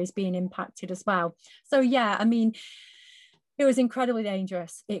tire is being impacted as well. So yeah, it was incredibly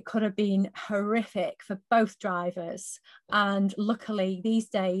dangerous. It could have been horrific for both drivers, and luckily these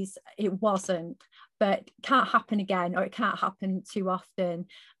days it wasn't, but it can't happen again, or it can't happen too often.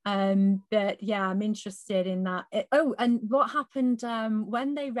 But yeah, I'm interested in that. And what happened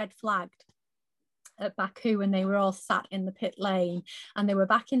when they red flagged at Baku, and they were all sat in the pit lane and they were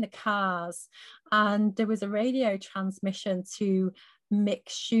back in the cars, and there was a radio transmission to Mick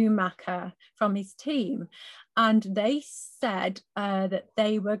Schumacher from his team, and they said that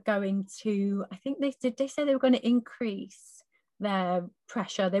they were going to, I think they said they were going to increase their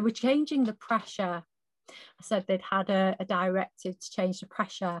pressure. They were changing the pressure said they'd had a directive to change the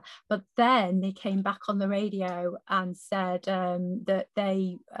pressure, but then they came back on the radio and said that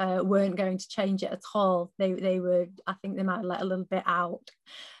they weren't going to change it at all. They were, I think they might let a little bit out.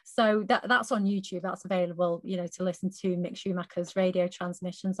 So that's on YouTube. That's available, you know, to listen to Mick Schumacher's radio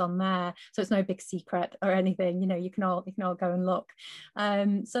transmissions on there. So it's no big secret or anything. You know, you can all go and look.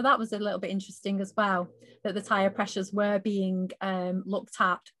 So that was a little bit interesting as well, that the tyre pressures were being looked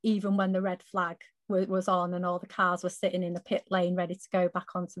at even when the red flag was on and all the cars were sitting in the pit lane ready to go back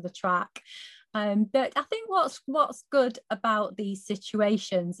onto the track. But I think what's good about these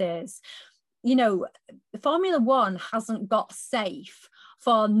situations is, you know, Formula One hasn't got safe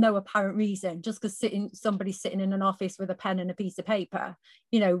for no apparent reason, just because somebody's sitting in an office with a pen and a piece of paper,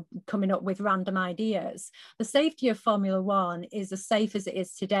 you know, coming up with random ideas. The safety of Formula One is as safe as it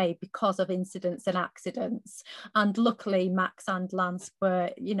is today because of incidents and accidents. And luckily, Max and Lance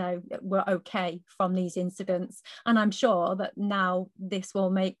were okay from these incidents. And I'm sure that now this will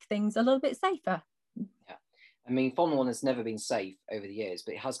make things a little bit safer. Yeah. I mean, Formula One has never been safe over the years,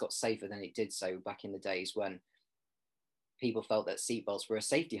 but it has got safer than it did so back in the days when people felt that seatbelts were a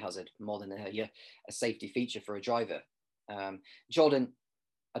safety hazard more than a safety feature for a driver. Jordan,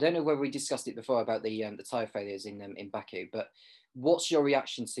 I don't know whether we discussed it before about the tyre failures in Baku, but what's your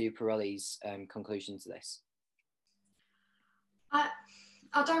reaction to Pirelli's conclusion to this? I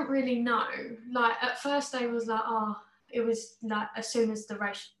don't really know. Like, at first they was like, it was like as soon as the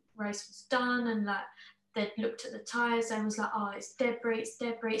race was done and like they'd looked at the tyres, they was like, it's debris,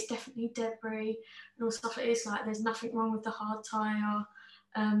 it's definitely debris, and all stuff like this, like there's nothing wrong with the hard tyre.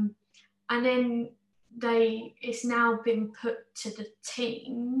 And then it's now been put to the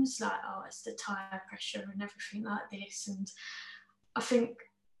teams, like, it's the tyre pressure and everything like this. And I think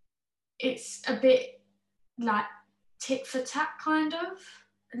it's a bit like tit for tat kind of.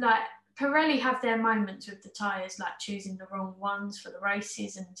 Like, Pirelli have their moments with the tyres, like choosing the wrong ones for the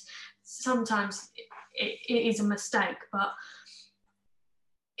races, and sometimes it is a mistake, but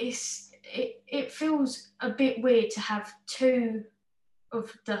it feels a bit weird to have two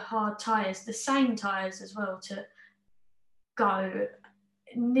of the hard tyres, the same tyres as well, to go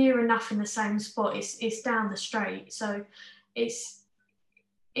near enough in the same spot. It's down the straight, so it's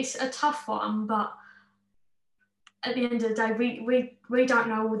a tough one, but at the end of the day, we don't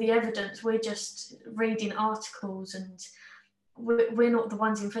know all the evidence. We're just reading articles, and we're not the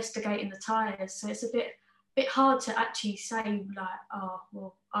ones investigating the tyres. So it's a bit hard to actually say, like,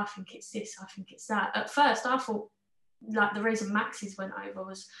 well, I think it's this, I think it's that. At first, I thought, like, the reason Max's went over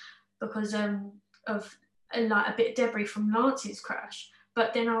was because of like a bit of debris from Lance's crash.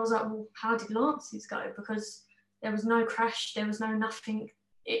 But then I was like, well, how did Lance's go? Because there was no crash, there was no nothing.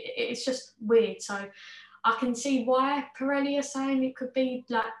 It's just weird. So I can see why Pirelli are saying it could be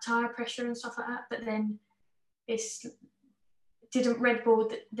like tyre pressure and stuff like that, but then didn't Red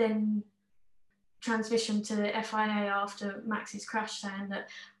Bull then transition to the FIA after Max's crash saying that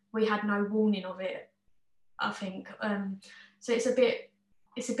we had no warning of it, I think. So it's a bit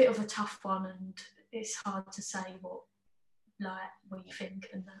of a tough one, and it's hard to say what you think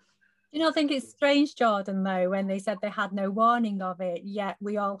and that. Do you not think it's strange, Jordan, though, when they said they had no warning of it, yet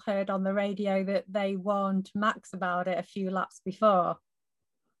we all heard on the radio that they warned Max about it a few laps before?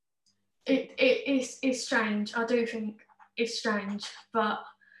 It's strange. I do think it's strange, but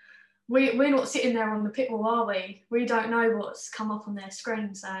we're not sitting there on the pit wall, are we? We don't know what's come up on their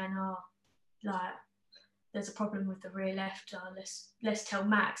screen saying, like, there's a problem with the rear left, let's tell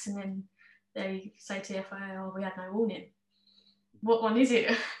Max, and then they say to the FIA, we had no warning. What one is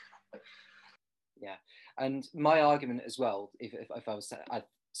it? Yeah, and my argument as well, if I was to add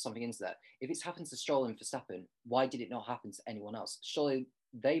something into that, if it's happened to Stroll and Verstappen, why did it not happen to anyone else? Surely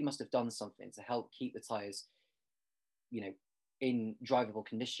they must have done something to help keep the tyres, in drivable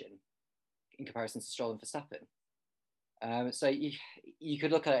condition in comparison to Stroll and Verstappen. So you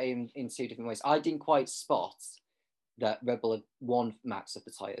could look at it in two different ways. I didn't quite spot that Red Bull had warned Max of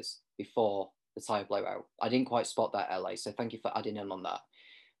the tyres before the tyre blowout. I didn't quite spot that, LA, so thank you for adding in on that.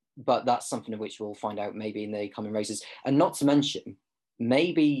 But that's something of which we'll find out maybe in the coming races. And not to mention,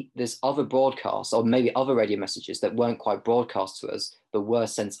 maybe there's other broadcasts or maybe other radio messages that weren't quite broadcast to us, but were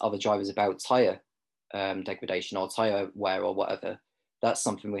sent to other drivers about tyre degradation or tyre wear or whatever. That's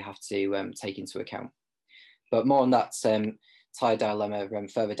something we have to take into account. But more on that tyre dilemma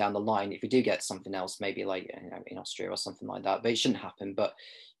further down the line, if we do get something else, maybe like in Austria or something like that. But it shouldn't happen. But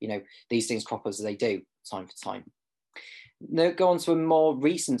these things crop up as they do time for time. Now go on to a more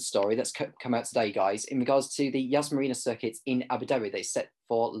recent story that's come out today, guys, in regards to the Yas Marina circuit in Abu Dhabi. They set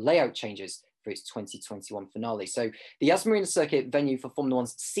for layout changes for its 2021 finale. So the Yas Marina circuit, venue for Formula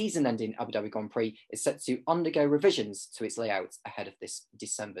One's season-ending Abu Dhabi Grand Prix, is set to undergo revisions to its layout ahead of this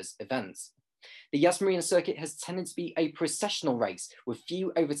December's event. The Yas Marina circuit has tended to be a processional race with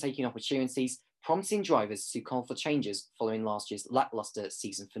few overtaking opportunities, prompting drivers to call for changes following last year's lacklustre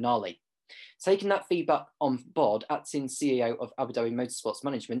season finale. Taking that feedback on board, acting CEO of Abu Dhabi Motorsports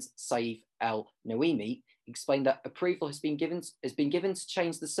Management, Saif El Noimi, explained that approval has been given to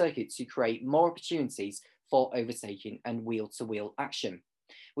change the circuit to create more opportunities for overtaking and wheel-to-wheel action.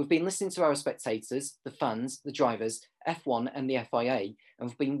 We've been listening to our spectators, the fans, the drivers, F1 and the FIA, and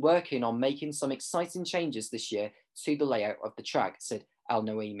we've been working on making some exciting changes this year to the layout of the track, said Al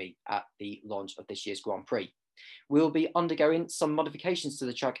Noimi at the launch of this year's Grand Prix. We'll be undergoing some modifications to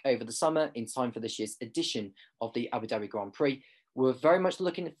the track over the summer in time for this year's edition of the Abu Dhabi Grand Prix. We're very much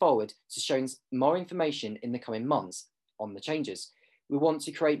looking forward to showing more information in the coming months on the changes. We want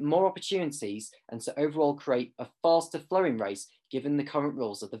to create more opportunities and to overall create a faster flowing race given the current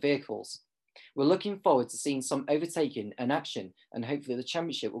rules of the vehicles. We're looking forward to seeing some overtaking and action, and hopefully the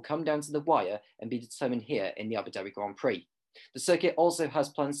championship will come down to the wire and be determined here in the Abu Dhabi Grand Prix. The circuit also has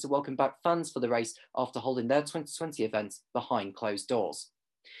plans to welcome back fans for the race after holding their 2020 event behind closed doors.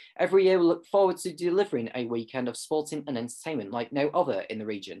 Every year we look forward to delivering a weekend of sporting and entertainment like no other in the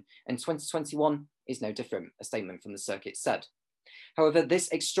region, and 2021 is no different, a statement from the circuit said. However, this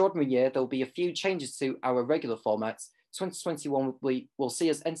extraordinary year there will be a few changes to our regular formats. 2021 will see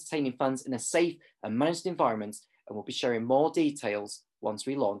us entertaining fans in a safe and managed environment, and we'll be sharing more details once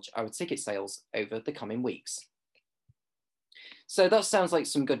we launch our ticket sales over the coming weeks. So that sounds like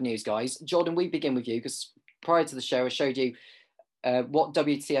some good news, guys. Jordan, we begin with you because prior to the show I showed you what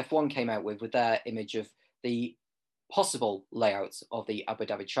WTF1 came out with their image of the possible layout of the Abu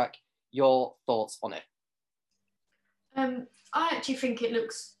Dhabi track. Your thoughts on it? I actually think it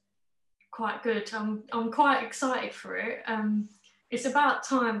looks quite good. I'm quite excited for it. It's about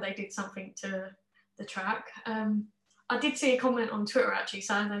time they did something to the track. I did see a comment on Twitter actually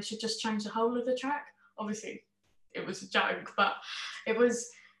saying they should just change the whole of the track. Obviously, it was a joke, but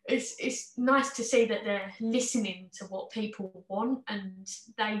it's nice to see that they're listening to what people want and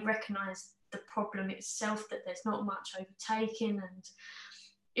they recognise the problem itself, that there's not much overtaking, and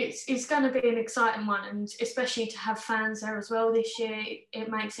it's going to be an exciting one, and especially to have fans there as well this year, it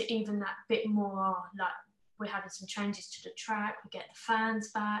makes it even that bit more like we're having some changes to the track, we get the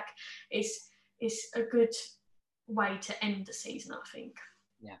fans back. It's a good way to end the season, I think.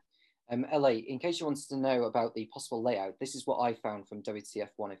 Yeah. LA, in case you wanted to know about the possible layout, this is what I found from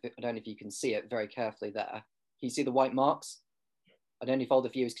WTF1. I don't know if you can see it very carefully there. Can you see the white marks? I don't know if all the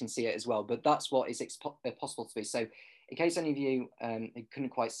viewers can see it as well, but that's what is possible to be. So in case any of you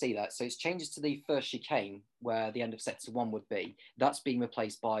couldn't quite see that, so it's changes to the first chicane where the end of sector 1 would be. That's being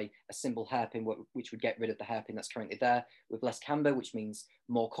replaced by a simple hairpin, which would get rid of the hairpin that's currently there, with less camber, which means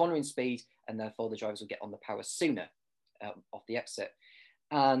more cornering speed, and therefore the drivers will get on the power sooner off the exit.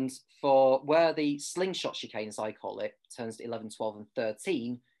 And for where the slingshot chicane, as I call it, turns to 11, 12 and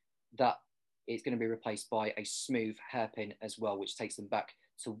 13, that is going to be replaced by a smooth hairpin as well, which takes them back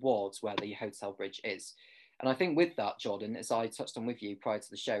towards where the hotel bridge is. And I think with that, Jordan, as I touched on with you prior to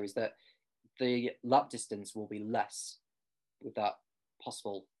the show, is that the lap distance will be less with that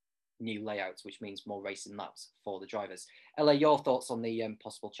possible new layout, which means more racing laps for the drivers. Ella, your thoughts on the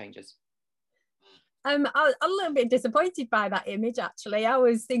possible changes? I'm a little bit disappointed by that image, actually. I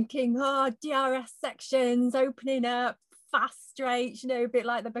was thinking, DRS sections opening up, fast straights, a bit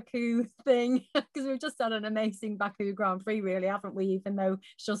like the Baku thing, because we've just had an amazing Baku Grand Prix, really, haven't we, even though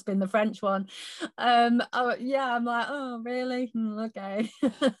it's just been the French one. I'm like, oh, really? Okay.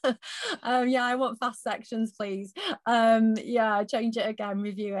 I want fast sections, please. Change it again,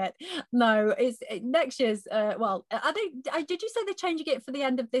 review it. No, it's next year's, I think, did you say they're changing it for the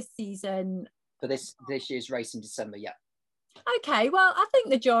end of this season? For this year's race in December, yeah. Okay, well, I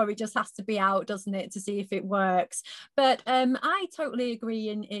think the jury just has to be out, doesn't it, to see if it works. But I totally agree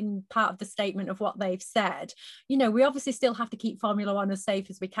in part of the statement of what they've said. We obviously still have to keep Formula One as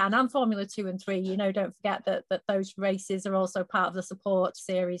safe as we can, and Formula 2 and 3. Don't forget that those races are also part of the support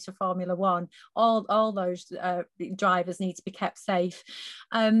series for Formula One. All those drivers need to be kept safe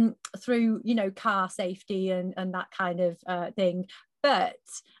through, car safety and that kind of thing. But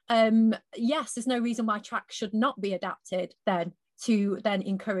yes, there's no reason why tracks should not be adapted then to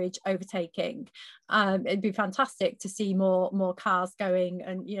encourage overtaking. It'd be fantastic to see more cars going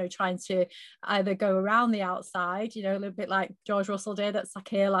and trying to either go around the outside, a little bit like George Russell did at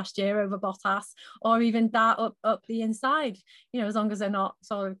Sakir last year over Bottas, or even dart up the inside, as long as they're not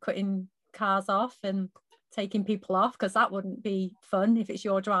sort of cutting cars off and taking people off, because that wouldn't be fun if it's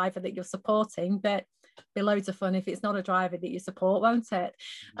your driver that you're supporting, but be loads of fun if it's not a driver that you support, won't it?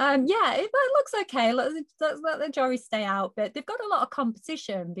 Yeah, it looks okay. Let the jury stay out, but they've got a lot of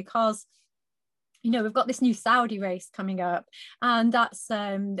competition because, you know, we've got this new Saudi race coming up, and that's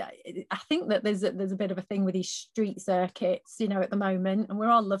I think that there's a bit of a thing with these street circuits, you know, at the moment, and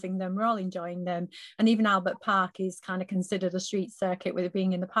we're all loving them, we're all enjoying them, and even Albert Park is kind of considered a street circuit with it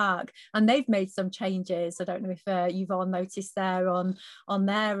being in the park, and they've made some changes. I don't know if you've all noticed there on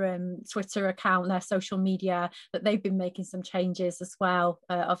their Twitter account, their social media, that they've been making some changes as well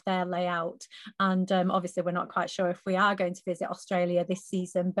of their layout, and obviously we're not quite sure if we are going to visit Australia this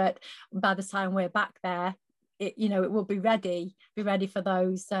season, but by the time we're back there, it will be ready for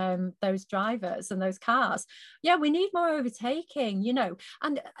those drivers and those cars. Yeah, we need more overtaking, you know,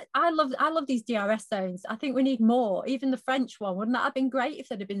 and I love these DRS zones. I think we need more. Even the French one, wouldn't that have been great if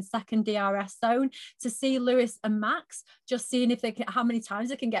there'd have been second DRS zone, to see Lewis and Max just seeing if they can, how many times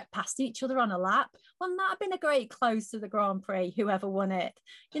they can get past each other on a lap? Wouldn't that have been a great close to the Grand Prix, whoever won it?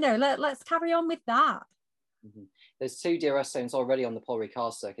 You know, let's carry on with that. Mm-hmm. There's 2 DRS zones already on the Paul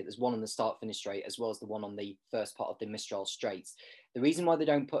Ricard circuit. There's one on the start-finish straight, as well as the one on the first part of the Mistral straights. The reason why they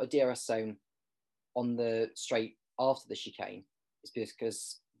don't put a DRS zone on the straight after the chicane is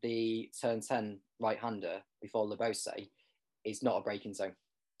because the turn 10 right-hander before Le Beausset is not a braking zone,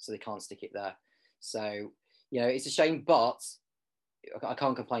 so they can't stick it there. So, you know, it's a shame, but I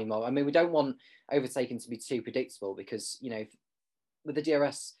can't complain more. I mean, we don't want overtaking to be too predictable because, you know, with the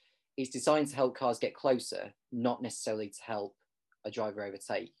DRS, it's designed to help cars get closer, not necessarily to help a driver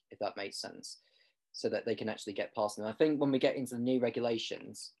overtake, if that makes sense, so that they can actually get past them. I think when we get into the new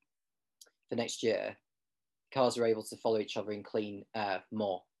regulations for next year, cars are able to follow each other in clean air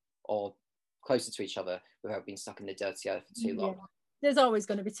more, or closer to each other without being stuck in the dirty air for too long. There's always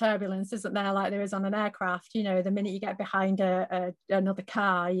going to be turbulence, isn't there, like there is on an aircraft? You know, the minute you get behind another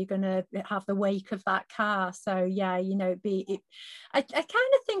car, you're going to have the wake of that car. So yeah, you know, I kind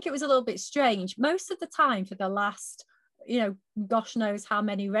of think it was a little bit strange most of the time for the last, you know, gosh knows how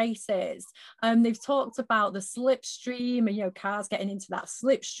many races. They've talked about the slipstream and, you know, cars getting into that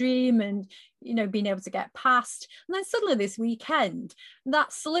slipstream and, you know, being able to get past. And then suddenly this weekend,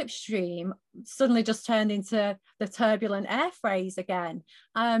 that slipstream suddenly just turned into the turbulent air phrase again.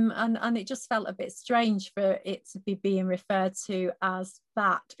 And it just felt a bit strange for it to be being referred to as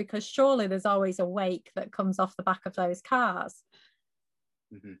that, because surely there's always a wake that comes off the back of those cars.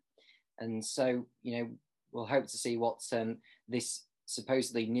 Mm-hmm. And so, you know, we'll hope to see what this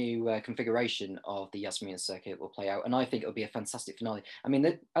supposedly new configuration of the Yas Marina circuit will play out. And I think it'll be a fantastic finale. I mean,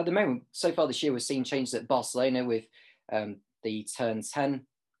 at the moment, so far this year, we're seeing changes at Barcelona with the turn 10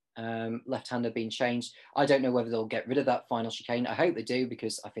 left-hander being changed. I don't know whether they'll get rid of that final chicane. I hope they do,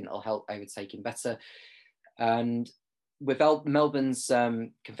 because I think it'll help overtaking better. And with Melbourne's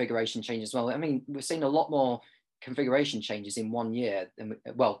configuration change as well, I mean, we're seeing a lot more configuration changes in 1 year,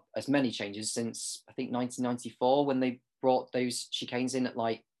 well, as many changes since I think 1994, when they brought those chicanes in at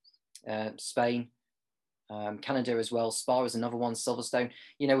like Spain, Canada as well. Spa is another one, Silverstone.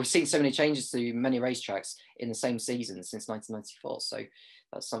 You know, we've seen so many changes to many racetracks in the same season since 1994, so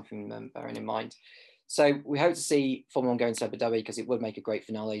that's something bearing in mind. So we hope to see Formula 1 going to Abu Dhabi, because it would make a great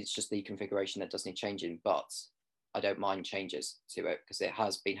finale. It's just the configuration that does need changing, but I don't mind changes to it, because it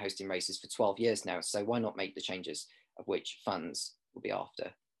has been hosting races for 12 years now. So why not make the changes of which fans will be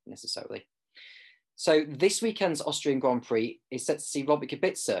after necessarily? So this weekend's Austrian Grand Prix is set to see Robert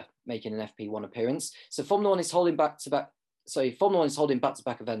Kubica making an FP1 appearance. So Formula 1 is holding back-to-back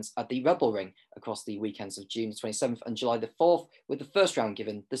events at the Red Bull Ring across the weekends of June 27th and July the 4th, with the first round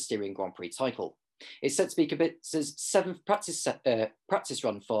given the Styrian Grand Prix title. It's set to be Kubica's 7th practice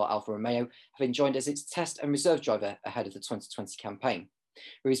run for Alfa Romeo, having joined as its test and reserve driver ahead of the 2020 campaign.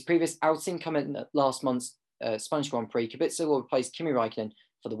 With his previous outing coming at last month's Spanish Grand Prix, Kubica will replace Kimi Räikkönen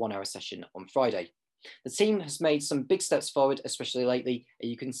for the 1 hour session on Friday. The team has made some big steps forward, especially lately,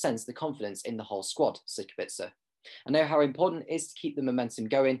 and you can sense the confidence in the whole squad, said Kubica. I know how important it is to keep the momentum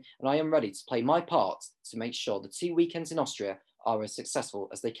going, and I am ready to play my part to make sure the 2 weekends in Austria are as successful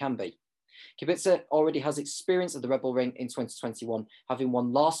as they can be. Kubica already has experience at the Red Bull Ring in 2021, having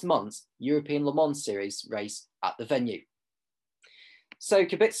won last month's European Le Mans Series race at the venue. So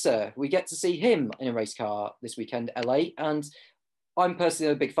Kubica, we get to see him in a race car this weekend, LA, and I'm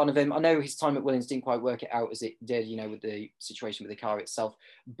personally a big fan of him. I know his time at Williams didn't quite work it out as it did, you know, with the situation with the car itself.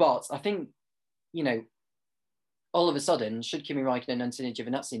 But I think, you know, all of a sudden, should Kimi Räikkönen and Antonio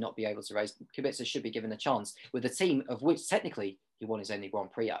Giovinazzi not be able to race, Kubica should be given a chance with a team of which technically he won his only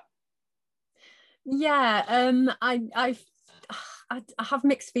Grand Prix at. Yeah, I I have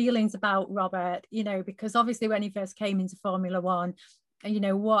mixed feelings about Robert, you know, because obviously when he first came into Formula One, you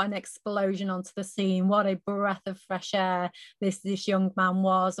know, what an explosion onto the scene, what a breath of fresh air this young man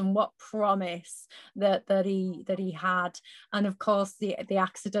was, and what promise that he had. And of course the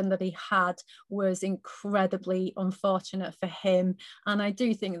accident that he had was incredibly unfortunate for him, and I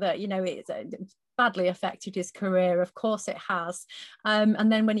do think that, you know, it's badly affected his career. Of course it has.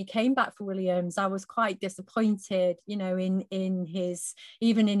 And then when he came back for Williams, I was quite disappointed, you know, in his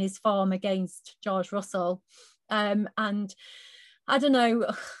form against George Russell. And I don't know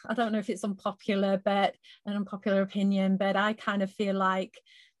if it's an unpopular opinion, but I kind of feel like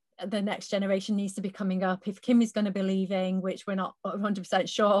the next generation needs to be coming up. If Kimi's going to be leaving, which we're not 100%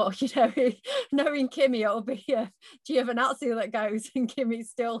 sure, you know, knowing Kimi, it'll be Giovinazzi that goes, and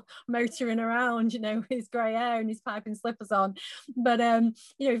Kimi's still motoring around, you know, with his grey hair and his piping slippers on. But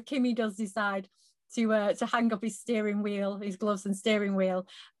you know, if Kimi does decide to hang up his steering wheel, his gloves and steering wheel,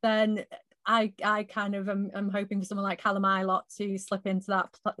 then I kind of am hoping for someone like Callum Ilott to slip into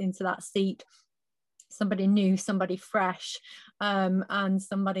that seat. Somebody new, somebody fresh, and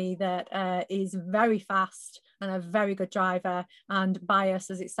somebody that is very fast and a very good driver, and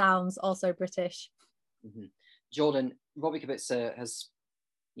biased as it sounds, also British. Mm-hmm. Jordan, Robbie Kubica has,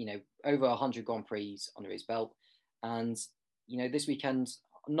 you know, over 100 Grand Prix under his belt, and, you know, this weekend,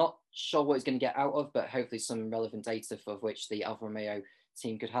 I'm not sure what he's going to get out of, but hopefully some relevant data for which the Alfa Romeo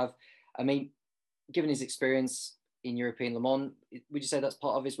team could have. I mean, given his experience in European Le Mans, would you say that's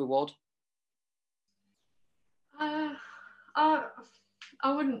part of his reward?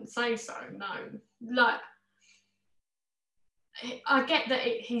 I wouldn't say so, no. Like, I get that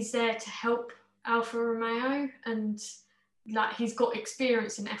he's there to help Alfa Romeo, and like, he's got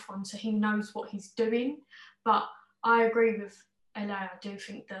experience in F1, so he knows what he's doing. But I agree with LA. I do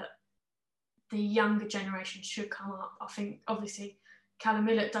think that the younger generation should come up. I think obviously Callum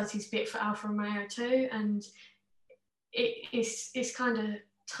Ilott does his bit for Alfa Romeo too, and it's kind of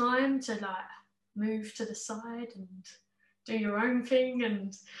time to like move to the side and do your own thing.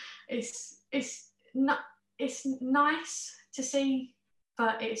 And it's nice to see,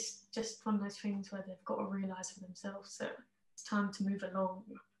 but it's just one of those things where they've got to realise for themselves that it's time to move along.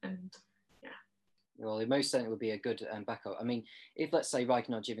 And yeah, well, it most certainly would be a good backup. I mean, if let's say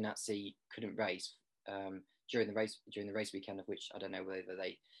Raikkonen or Giovinazzi couldn't race during the race weekend, of which I don't know whether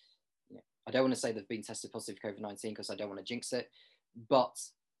they, you know, I don't want to say they've been tested positive for COVID-19 because I don't want to jinx it, but,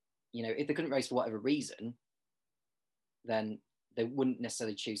 you know, if they couldn't race for whatever reason, then they wouldn't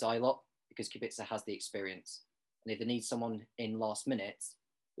necessarily choose Ilott because Kubica has the experience. And if they need someone in last minute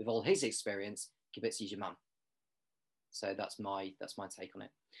with all his experience, Kubica's your man. So that's my take on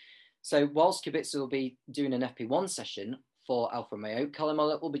it. So whilst Kubica will be doing an FP1 session for Alfa Romeo, Callum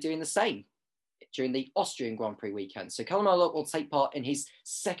Ilott will be doing the same during the Austrian Grand Prix weekend. So Callum Ilott will take part in his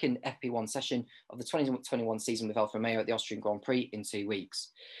second FP1 session of the 2021 season with Alfa Romeo at the Austrian Grand Prix in 2 weeks.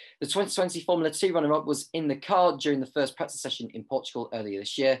 The 2020 Formula 2 runner-up was in the car during the first practice session in Portugal earlier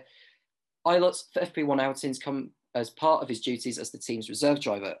this year. Ilott's FP1 outings come as part of his duties as the team's reserve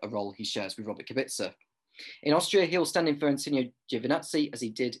driver, a role he shares with Robert Kubica. In Austria, he'll stand in for Antonio Giovinazzi, as he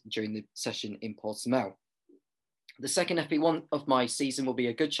did during the session in Portimao. The second FP1 of my season will be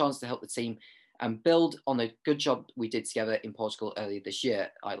a good chance to help the team and build on a good job we did together in Portugal earlier this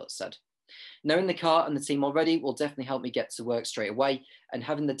year, Ilott said. Knowing the car and the team already will definitely help me get to work straight away, and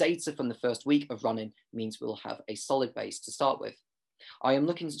having the data from the first week of running means we'll have a solid base to start with. I am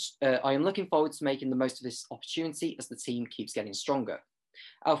looking forward to making the most of this opportunity as the team keeps getting stronger.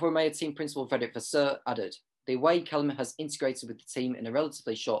 Alfa Romeo team principal Frederic Vasseur added, the way Callum has integrated with the team in a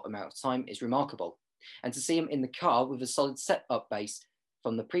relatively short amount of time is remarkable, and to see him in the car with a solid set-up base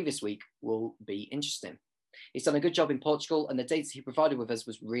from the previous week will be interesting. He's done a good job in Portugal, and the data he provided with us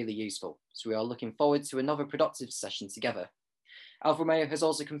was really useful, so we are looking forward to another productive session together. Alfa Romeo has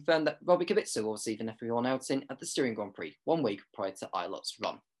also confirmed that Robbie Kubica will receive an FP1 outing at the Styrian Grand Prix 1 week prior to Ilott's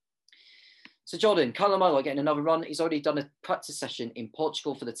run. So Jordan, Callum Ilott getting another run. He's already done a practice session in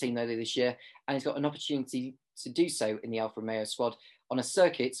Portugal for the team earlier this year, and he's got an opportunity to do so in the Alfa Romeo squad on a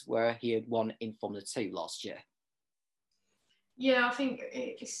circuit where he had won in Formula 2 last year. Yeah, I think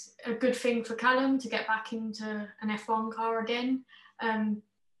it's a good thing for Callum to get back into an F1 car again.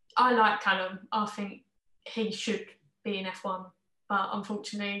 I like Callum. I think he should be in F1, but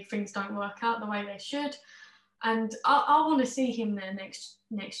unfortunately things don't work out the way they should. And I want to see him there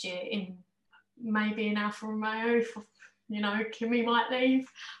next year in maybe in Alfa Romeo. You know, Kimi might leave,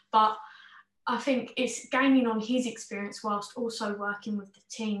 but I think it's gaining on his experience whilst also working with the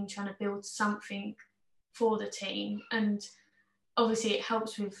team, trying to build something for the team. And obviously it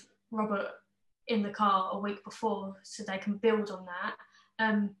helps with Robert in the car a week before, so they can build on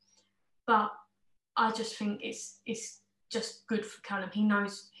that. But I just think it's just good for Callum. He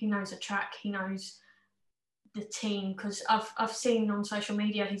knows a track. He knows the team, because I've seen on social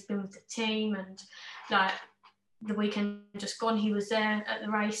media he's been with the team, and like the weekend just gone, he was there at the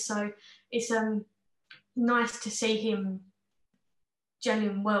race. So it's nice to see him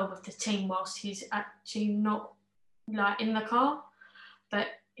gelling well with the team whilst he's actually not like in the car. But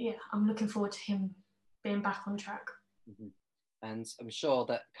yeah, I'm looking forward to him being back on track. Mm-hmm. And I'm sure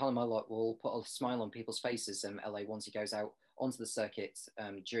that Callum Ilott will put a smile on people's faces in LA once he goes out onto the circuit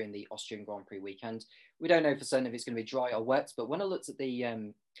during the Austrian Grand Prix weekend. We don't know for certain if it's going to be dry or wet, but when I looked at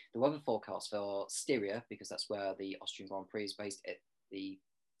the weather forecast for Styria, because that's where the Austrian Grand Prix is based at the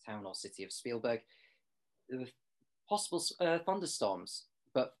town or city of Spielberg, there were possible thunderstorms,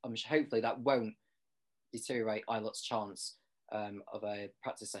 but hopefully that won't deteriorate Ilott's chance of a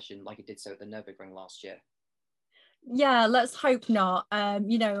practice session like it did so at the Nürburgring last year. Yeah, let's hope not.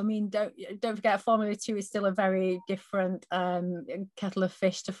 You know, I mean, don't forget, Formula 2 is still a very different kettle of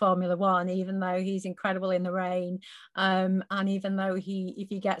fish to Formula 1, even though he's incredible in the rain, and even though if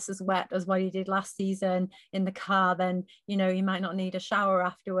he gets as wet as what he did last season in the car, then you know he might not need a shower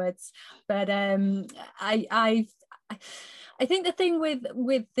afterwards. But I think the thing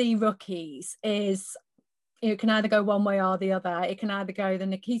with the rookies is, it can either go one way or the other. It can either go the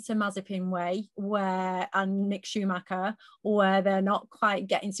Nikita Mazepin way, and Mick Schumacher, where they're not quite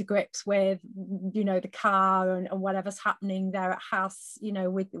getting to grips with, you know, the car and whatever's happening there at Haas, you know,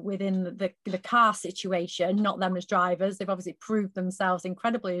 within the car situation, not them as drivers. They've obviously proved themselves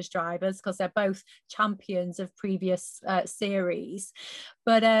incredibly as drivers because they're both champions of previous series.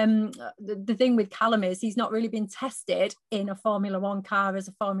 But the thing with Callum is he's not really been tested in a Formula 1 car as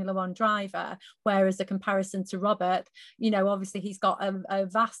a Formula 1 driver, whereas the comparison to Robert, you know, obviously he's got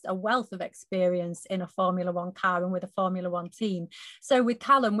a wealth of experience in a Formula 1 car and with a Formula 1 team. So with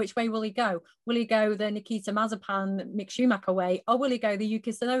Callum, which way will he go? Will he go the Nikita Mazepin, Mick Schumacher way, or will he go the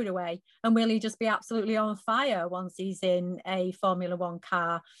Yuki Tsunoda way? And will he just be absolutely on fire once he's in a Formula 1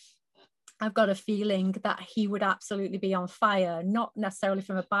 car? I've got a feeling that he would absolutely be on fire, not necessarily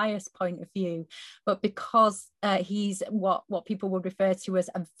from a bias point of view, but because he's what people would refer to as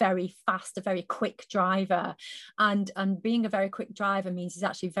a very fast, a very quick driver. And being a very quick driver means he's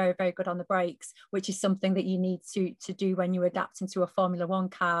actually very, very good on the brakes, which is something that you need to do when you adapt into a Formula 1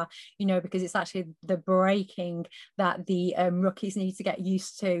 car, you know, because it's actually the braking that the rookies need to get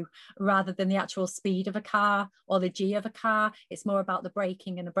used to rather than the actual speed of a car or the G of a car. It's more about the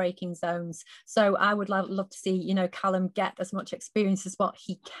braking and the braking zones. So I would love to see, you know, Callum get as much experience as what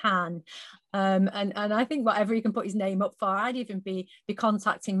he can. And I think whatever he can put his name up for, I'd even be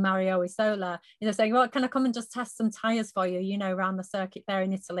contacting Mario Isola, you know, saying, well, can I come and just test some tyres for you, you know, around the circuit there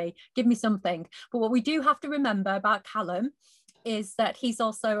in Italy? Give me something. But what we do have to remember about Callum is that he's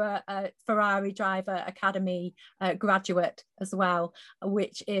also a Ferrari Driver Academy graduate as well,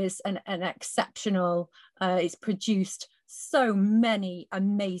 which is an exceptional, it's produced so many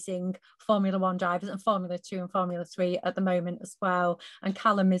amazing Formula 1 drivers and Formula 2 and Formula 3 at the moment as well. And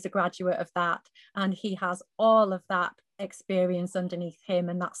Callum is a graduate of that, and he has all of that experience underneath him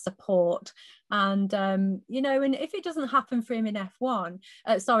and that support. And you know, and if it doesn't happen for him in F1,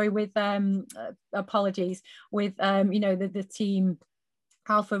 with apologies, with you know, the team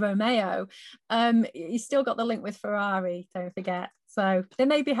Alfa Romeo, he's still got the link with Ferrari, don't forget. So there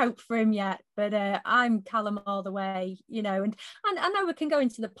may be hope for him yet, but I'm Callum all the way, you know, and I know we can go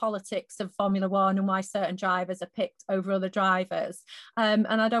into the politics of Formula 1 and why certain drivers are picked over other drivers. And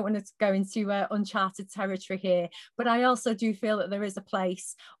I don't want to go into uncharted territory here, but I also do feel that there is a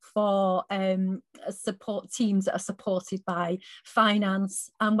place for support teams that are supported by finance,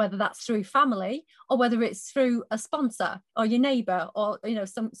 and whether that's through family or whether it's through a sponsor or your neighbour or, you know,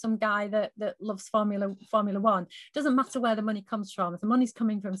 some guy that loves Formula 1. Doesn't matter where the money comes from. If the money's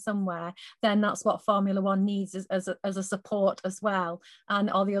coming from somewhere, then that's what Formula 1 needs as a support as well. And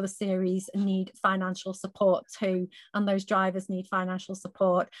all the other series need financial support too, and those drivers need financial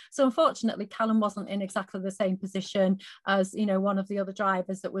support. So unfortunately, Callum wasn't in exactly the same position as, you know, one of the other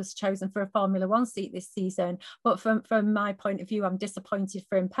drivers that was chosen for a Formula 1 seat this season. But from my point of view, I'm disappointed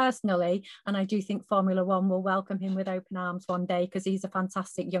for him personally, and I do think Formula 1 will welcome him with open arms one day, because he's a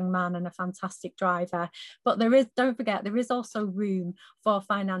fantastic young man and a fantastic driver. But don't forget, there is also room for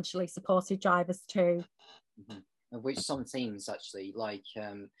financially supported drivers too. Mm-hmm. Which some teams actually, like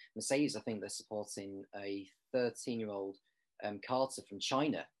Mercedes, I think they're supporting a 13-year-old Carter from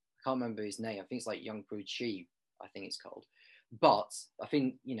China. I can't remember his name. I think it's like Young Prix, I think it's called. But I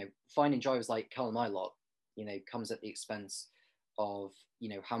think, you know, finding drivers like Callum Ilott, you know, comes at the expense of, you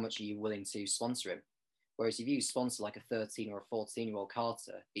know, how much are you willing to sponsor him? Whereas if you sponsor like a 13 or a 14-year-old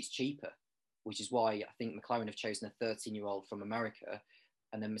karter, it's cheaper, which is why I think McLaren have chosen a 13-year-old from America,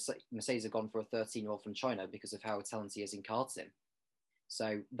 and then Mercedes have gone for a 13-year-old from China because of how talented he is in karting.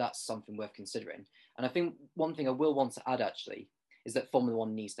 So that's something worth considering. And I think one thing I will want to add actually is that Formula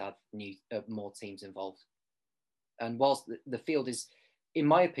One needs to have more teams involved. And whilst the field is, in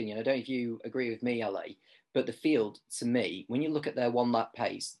my opinion, I don't know if you agree with me, LA, but the field, to me, when you look at their one lap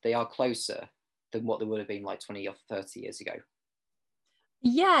pace, they are closer than what they would have been like 20 or 30 years ago.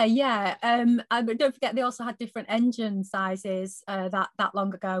 Yeah. But don't forget they also had different engine sizes that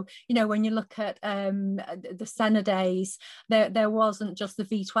long ago. You know, when you look at the Senna days, there wasn't just the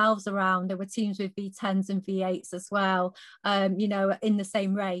V12s around. There were teams with V10s and V8s as well. You know, in the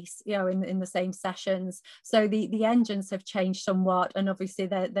same race, you know, in the same sessions. So the engines have changed somewhat, and obviously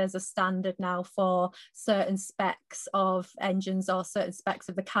there's a standard now for certain specs of engines or certain specs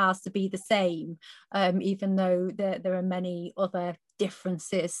of the cars to be the same, even though there are many other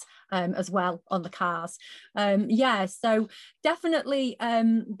differences as well on the cars. So definitely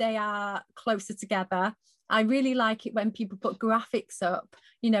they are closer together. I really like it when people put graphics up,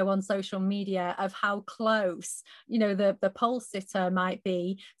 you know, on social media of how close, you know, the pole sitter might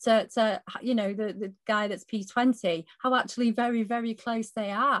be to you know, the guy that's P20, how actually very, very close they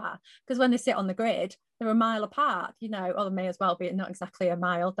are. Because when they sit on the grid, they're a mile apart, you know, or they may as well be, not exactly a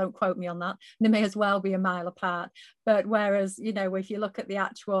mile, don't quote me on that. They may as well be a mile apart. But whereas, you know, if you look at the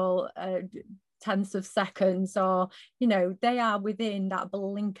actual tenths of seconds, or, you know, they are within that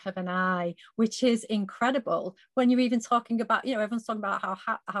blink of an eye, which is incredible. When you're even talking about, you know, everyone's talking about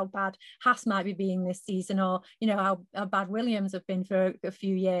how bad Haas might be being this season, or, you know, how bad Williams have been for a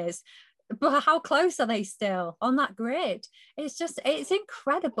few years. But how close are they still on that grid? It's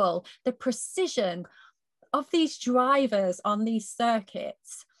incredible, the precision of these drivers on these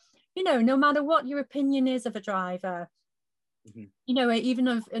circuits. You know, no matter what your opinion is of a driver, you know, even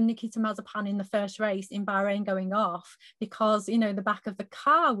of Nikita Mazepin in the first race in Bahrain going off because, you know, the back of the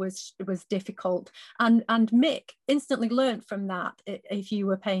car was difficult, and Mick instantly learned from that, if you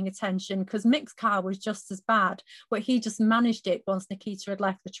were paying attention, because Mick's car was just as bad, but he just managed it once Nikita had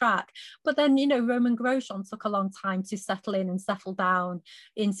left the track. But then, you know, Roman Grosjean took a long time to settle in and settle down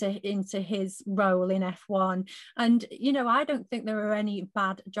into his role in F1. And, you know, I don't think there are any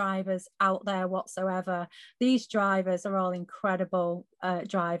bad drivers out there whatsoever. These drivers are all incredible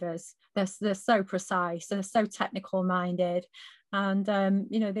drivers. They're so precise, they're so technical minded, and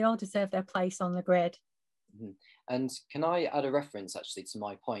you know, they all deserve their place on the grid. And can I add a reference actually to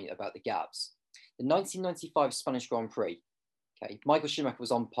my point about the gaps? The 1995 Spanish Grand Prix, okay, Michael Schumacher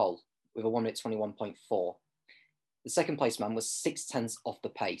was on pole with a 1 minute 21.4. The second place man was 0.6 off the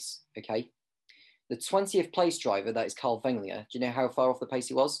pace, okay? The 20th place driver, that is Carl Wengler, do you know how far off the pace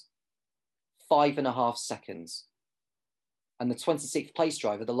he was? 5.5 seconds. And the 26th place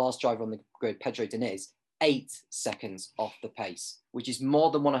driver, the last driver on the grid, Pedro Diniz, 8 seconds off the pace, which is more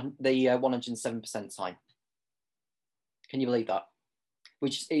than the 107% time. Can you believe that?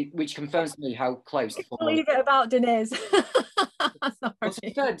 Which confirms to me how close. I believe it about Diniz. Well, to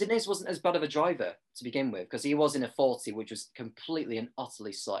be fair, Diniz wasn't as bad of a driver to begin with, because he was in a 40, which was completely and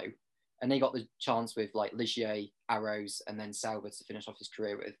utterly slow. And he got the chance with like Ligier, Arrows, and then Sauber to finish off his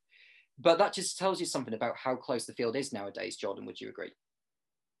career with. But that just tells you something about how close the field is nowadays, Jordan. Would you agree?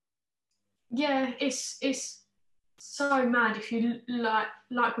 Yeah, it's so mad. If you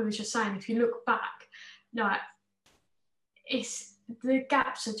like we were just saying, if you look back, like the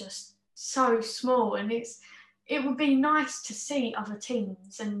gaps are just so small, and it would be nice to see other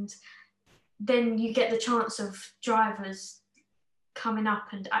teams, and then you get the chance of drivers coming up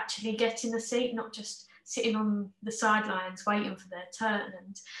and actually getting a seat, not just sitting on the sidelines waiting for their turn.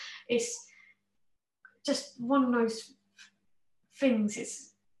 And it's just one of those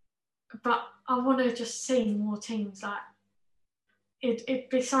things. But I want to just see more teams. Like it'd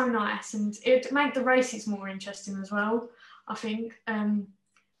be so nice, and it'd make the races more interesting as well, I think. And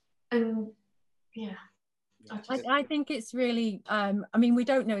yeah. I think it's really, I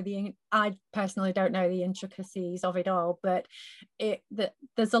mean, I personally don't know the intricacies of it all, but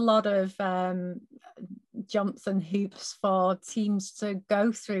there's a lot of jumps and hoops for teams to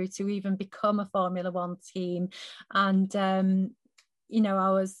go through to even become a Formula One team. And, you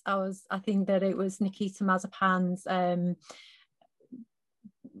know, I think that it was Nikita Mazepin's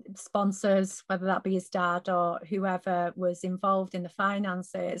sponsors, whether that be his dad or whoever was involved in the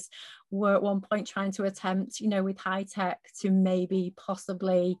finances, were at one point trying to attempt, you know, with high tech to maybe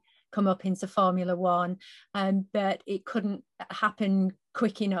possibly come up into Formula One, but it couldn't happen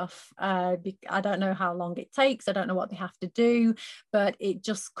quick enough. I don't know how long it takes. I don't know what they have to do, but it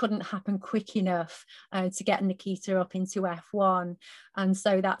just couldn't happen quick enough to get Nikita up into F1. And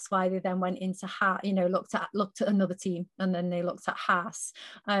so that's why they then went into looked at another team, and then they looked at Haas.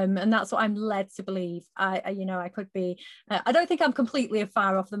 And that's what I'm led to believe. I could be, I don't think I'm completely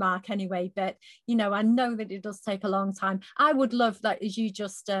far off the mark anyway, but I know that it does take a long time. I would love that, as you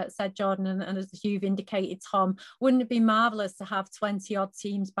just said, Jordan, and as you've indicated, Tom, wouldn't it be marvelous to have 20 odd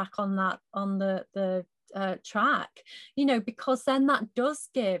teams back on the track, because then that does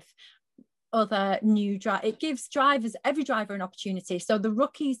give other it gives every driver an opportunity. So the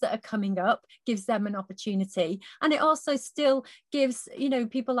rookies that are coming up gives them an opportunity, and it also still gives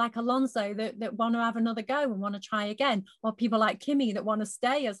people like Alonso that want to have another go and want to try again, or people like Kimi that want to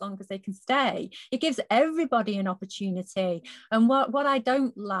stay as long as they can stay. It gives everybody an opportunity. And what I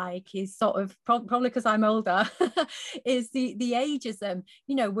don't like is sort of, probably because I'm older, is the ageism.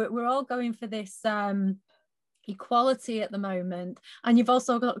 We're all going for this equality at the moment, and you've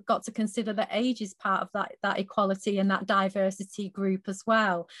also got to consider that age is part of that equality and that diversity group as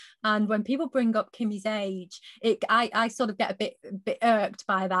well. And when people bring up Kimi's age, I sort of get a bit irked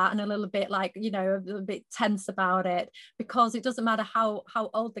by that, and a little bit like, a little bit tense about it, because it doesn't matter how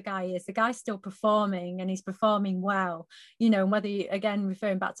old the guy is, the guy's still performing, and he's performing well. Whether you, again,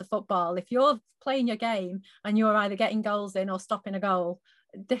 referring back to football, if you're playing your game and you're either getting goals in or stopping a goal,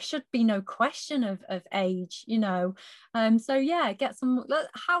 there should be no question of age, so yeah,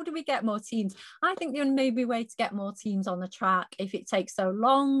 how do we get more teams? I think the only way to get more teams on the track, if it takes so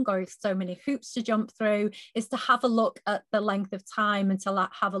long or if so many hoops to jump through, is to have a look at the length of time and to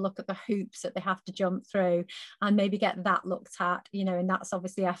have a look at the hoops that they have to jump through, and maybe get that looked at, and that's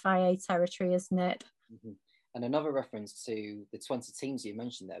obviously FIA territory, isn't it? Mm-hmm. And another reference to the 20 teams you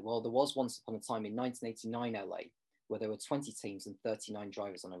mentioned there, well, there was once upon a time in 1989 LA where there were 20 teams and 39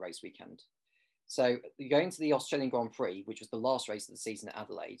 drivers on a race weekend. So going to the Australian Grand Prix, which was the last race of the season at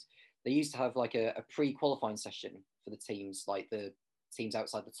Adelaide, they used to have like a pre-qualifying session for the teams, like the teams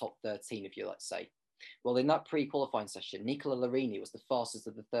outside the top 13, if you like to say. Well, in that pre-qualifying session, Nicola Larini was the fastest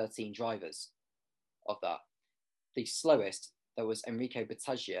of the 13 drivers of that. The slowest, there was Enrico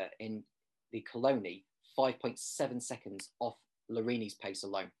Battaglia in the Coloni, 5.7 seconds off Larini's pace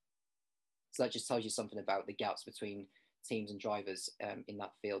alone. So that just tells you something about the gaps between teams and drivers in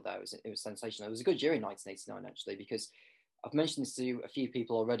that field there. It was sensational. It was a good year in 1989, actually, because I've mentioned this to a few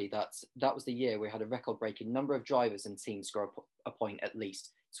people already, that was the year we had a record-breaking number of drivers and teams score a point at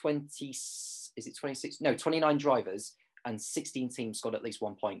least. 29 drivers and 16 teams scored at least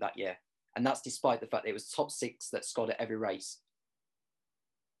 1 point that year. And that's despite the fact that it was top 6 that scored at every race.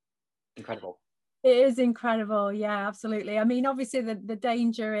 Incredible. It is incredible. Yeah, absolutely. I mean, obviously the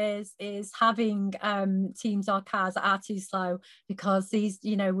danger is having teams or cars that are too slow, because these,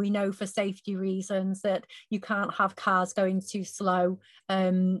 we know for safety reasons that you can't have cars going too slow.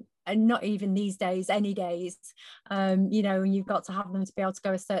 And not even these days, any days, you've got to have them to be able to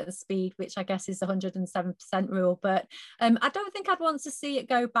go a certain speed, which I guess is the 107% rule. But I don't think I'd want to see it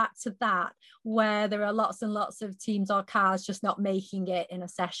go back to that, where there are lots and lots of teams or cars just not making it in a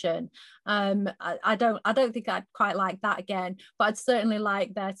session. I don't think I'd quite like that again, but I'd certainly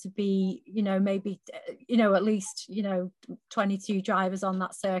like there to be, maybe, at least, 22 drivers on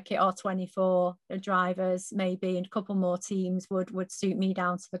that circuit, or 24 drivers maybe, and a couple more teams would suit me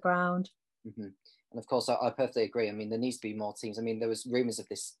down to the ground. Mm-hmm. And of course, I perfectly agree. I mean, there needs to be more teams. I mean, there was rumours of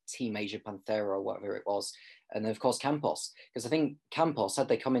this Team Asia Panthera or whatever it was. And then, of course, Campos. Because I think Campos, had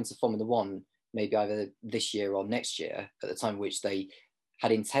they come into Formula One, maybe either this year or next year, at the time which they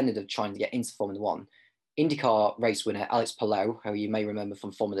had intended of trying to get into Formula One, IndyCar race winner Alex Palou, who you may remember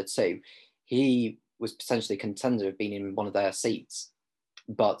from Formula 2, he was potentially a contender of being in one of their seats.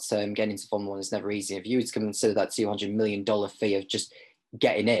 But getting into Formula One is never easy. If you were to consider that $200 million fee of just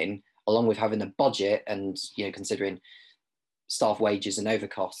getting in, along with having a budget and considering staff wages and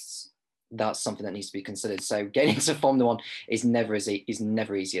overcosts, that's something that needs to be considered. So getting into Formula One is never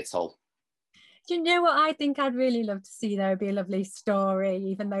easy at all. Do you know what I think I'd really love to see? There would be a lovely story,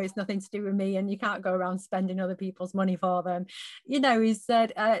 even though it's nothing to do with me, and you can't go around spending other people's money for them. Is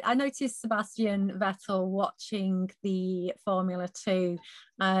that I noticed Sebastian Vettel watching the Formula 2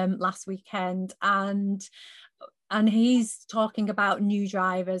 last weekend, and he's talking about new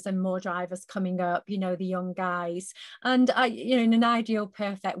drivers and more drivers coming up, the young guys. And, in an ideal,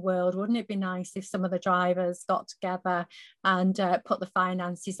 perfect world, wouldn't it be nice if some of the drivers got together and put the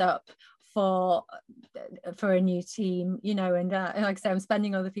finances up for a new team, you know, and like I say, I'm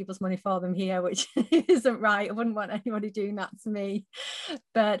spending other people's money for them here, which isn't right. I wouldn't want anybody doing that to me,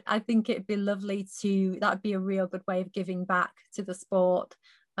 but I think it'd be lovely that'd be a real good way of giving back to the sport,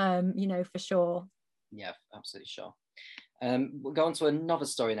 you know, for sure. Yeah, absolutely sure. We'll go on to another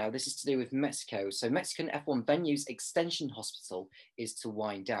story now. This is to do with Mexico. So Mexican F1 venue's Extension Hospital is to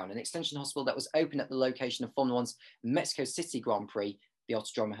wind down. An Extension Hospital that was open at the location of Formula One's Mexico City Grand Prix, the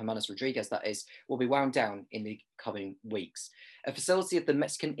Autodromo Hermanos Rodriguez that is, will be wound down in the coming weeks. A facility of the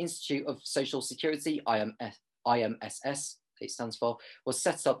Mexican Institute of Social Security, IMSS, it stands for, was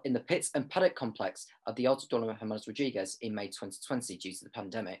set up in the pits and paddock complex of the Autodromo Hermanos Rodriguez in May 2020 due to the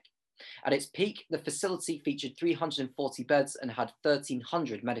pandemic. At its peak, the facility featured 340 beds and had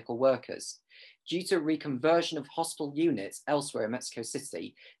 1,300 medical workers. Due to reconversion of hospital units elsewhere in Mexico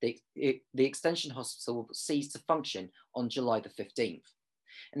City, the Extension Hospital will cease to function on July the 15th.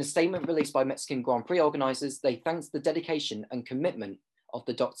 In a statement released by Mexican Grand Prix organisers, they thanked the dedication and commitment of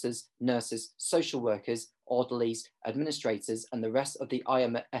the doctors, nurses, social workers, orderlies, administrators, and the rest of the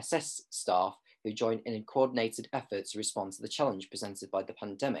IMSS staff who joined in a coordinated effort to respond to the challenge presented by the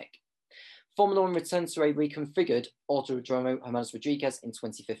pandemic. Formula One returned to a reconfigured Autodromo Hermanos Rodriguez in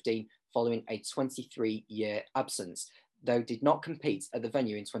 2015 following a 23-year absence, though did not compete at the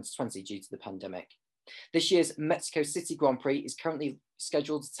venue in 2020 due to the pandemic. This year's Mexico City Grand Prix is currently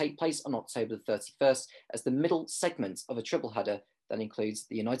scheduled to take place on October the 31st as the middle segment of a triple header that includes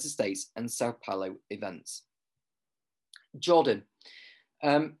the United States and Sao Paulo events. Jordan,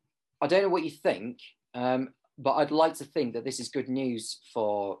 I don't know what you think, but I'd like to think that this is good news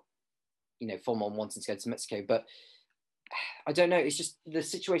for, you know, Formula One wanting to go to Mexico, but I don't know. It's just the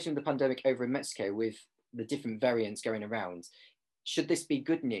situation with the pandemic over in Mexico with the different variants going around. Should this be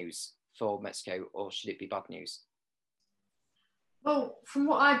good news for Mexico or should it be bad news? Well, from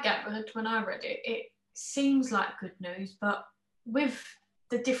what I gathered when I read it, it seems like good news, but with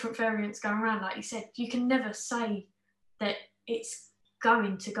the different variants going around, like you said, you can never say that it's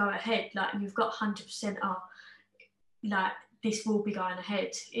going to go ahead. Like you've got 100% like this will be going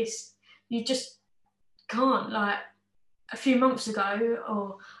ahead. You just can't. Like a few months ago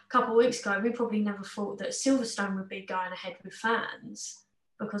or a couple of weeks ago, we probably never thought that Silverstone would be going ahead with fans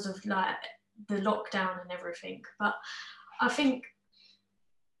because of like the lockdown and everything. But I think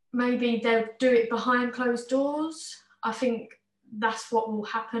maybe they'll do it behind closed doors. I think that's what will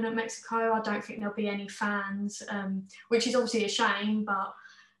happen at Mexico. I don't think there'll be any fans, which is obviously a shame, but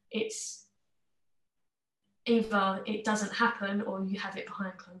it's either it doesn't happen or you have it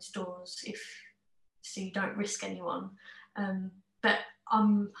behind closed doors so you don't risk anyone. But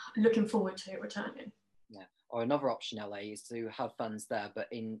I'm looking forward to it returning. Yeah. Or another option, LA, is to have fans there, but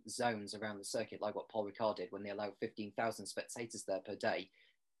in zones around the circuit, like what Paul Ricard did when they allowed 15,000 spectators there per day,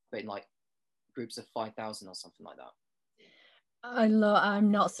 but in like groups of 5,000 or something like that. I'm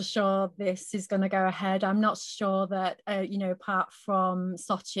not so sure this is going to go ahead. I'm not sure that, you know, apart from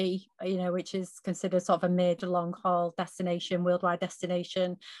Sochi, you know, which is considered sort of a mid long haul destination, worldwide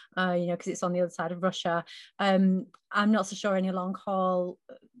destination, you know, because it's on the other side of Russia. I'm not so sure any long haul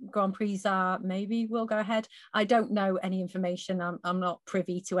Grand Prix maybe will go ahead. I don't know any information. I'm not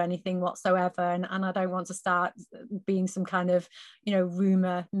privy to anything whatsoever. And I don't want to start being some kind of, you know,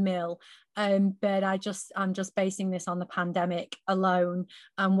 rumor mill. But I'm just basing this on the pandemic alone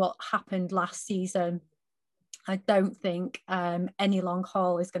and what happened last season. I don't think any long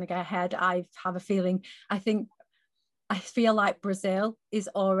haul is going to go ahead. I have a feeling, I feel like Brazil is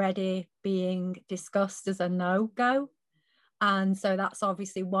already being discussed as a no-go. And so that's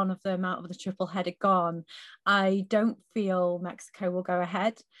obviously one of them out of the triple header gone. I don't feel Mexico will go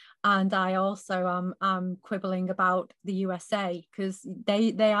ahead. And I also am quibbling about the USA because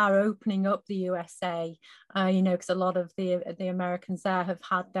they are opening up the USA, you know, because a lot of the Americans there have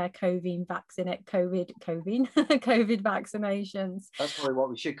had their COVID vaccinations. That's probably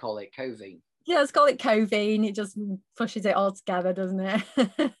what we should call it, COVID. Yeah, let's call it COVID. It just pushes it all together, doesn't it?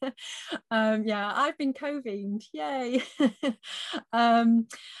 Yeah, I've been COVID'd. Yay. I'm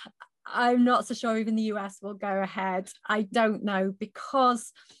not so sure even the US will go ahead. I don't know,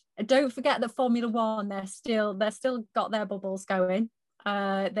 because don't forget that Formula One, they're still got their bubbles going.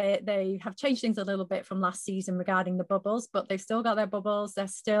 They have changed things a little bit from last season regarding the bubbles, but they've still got their bubbles. They're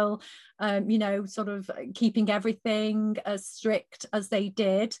still, you know, sort of keeping everything as strict as they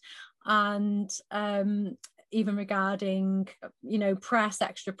did. And even regarding, you know,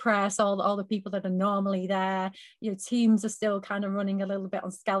 extra press, all the people that are normally there, you know, teams are still kind of running a little bit on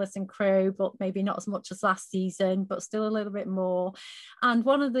skeleton crew, but maybe not as much as last season, but still a little bit more. And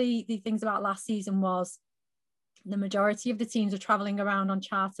one of the things about last season was the majority of the teams are traveling around on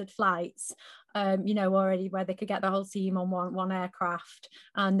chartered flights, already, where they could get the whole team on one aircraft,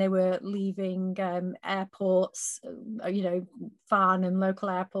 and they were leaving airports, Farn and local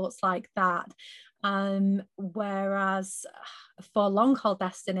airports like that. Whereas for long haul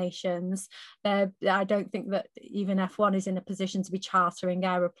destinations, I don't think that even F1 is in a position to be chartering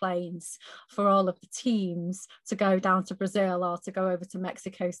aeroplanes for all of the teams to go down to Brazil or to go over to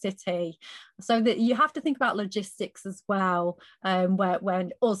Mexico City. So that you have to think about logistics as well.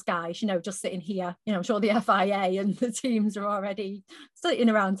 When us guys, just sitting here, I'm sure the FIA and the teams are already sitting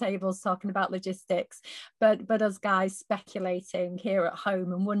around tables talking about logistics, but us guys speculating here at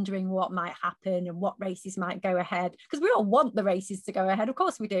home and wondering what might happen and what races might go ahead, because we all want the races to go ahead. Of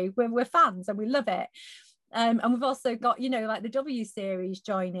course we do. We're fans and we love it. And we've also got, like the W Series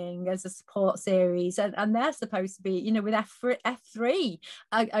joining as a support series, and they're supposed to be, with F3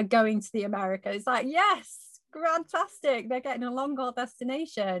 are going to the America. It's like, yes, fantastic. They're getting a long haul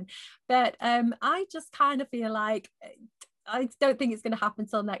destination. But I just kind of feel like I don't think it's going to happen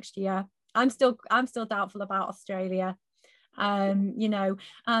till next year. I'm still doubtful about Australia. And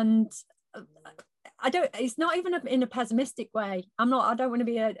it's not even in a pessimistic way. I don't want to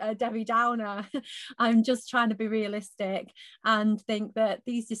be a Debbie Downer. I'm just trying to be realistic and think that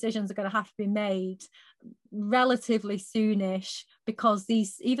these decisions are going to have to be made relatively soonish, because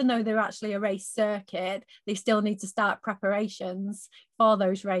even though they're actually a race circuit, they still need to start preparations for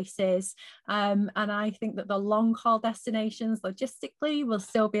those races. And I think that the long haul destinations logistically will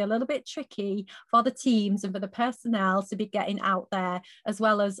still be a little bit tricky for the teams and for the personnel to be getting out there, as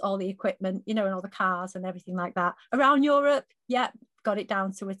well as all the equipment, and all the cars and everything like that. Around Europe, got it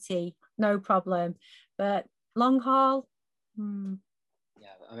down to a T, no problem. But long haul, Yeah,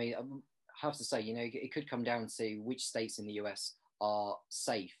 I mean, I have to say, it could come down to which states in the US are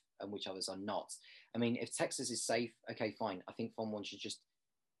safe and which others are not. I mean, if Texas is safe, okay, fine. I think Formula One should just,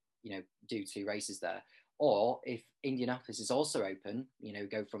 do 2 races there. Or if Indianapolis is also open,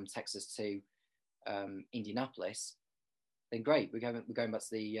 go from Texas to Indianapolis, then great. We're going back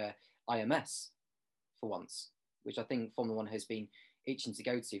to the IMS for once, which I think Formula One has been itching to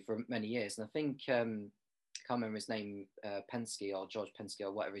go to for many years. And I think I can't remember his name, Penske or George Penske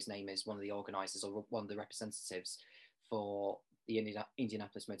or whatever his name is, one of the organisers or one of the representatives for the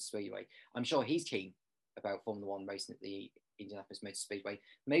Indianapolis Motor Speedway. I'm sure he's keen about Formula One racing at the Indianapolis Motor Speedway,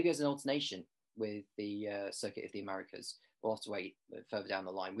 maybe as an alternation with the Circuit of the Americas. We'll have to wait further down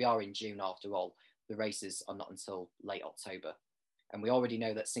the line. We are in June after all. The races are not until late October. And we already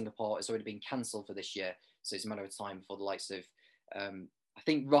know that Singapore has already been cancelled for this year. So it's a matter of time before the likes of, I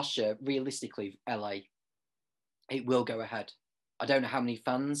think Russia, realistically, LA, it will go ahead. I don't know how many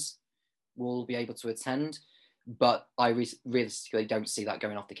fans will be able to attend, but I realistically don't see that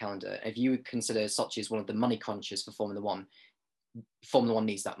going off the calendar. If you would consider Sochi as one of the money crunchers for Formula One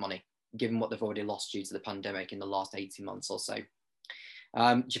needs that money, given what they've already lost due to the pandemic in the last 18 months or so.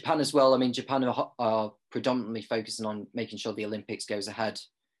 Japan as well. I mean, Japan are predominantly focusing on making sure the Olympics goes ahead.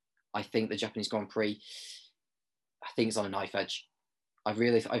 I think the Japanese Grand Prix, I think it's on a knife edge. I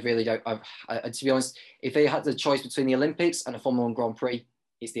really don't. To be honest, if they had the choice between the Olympics and a Formula One Grand Prix,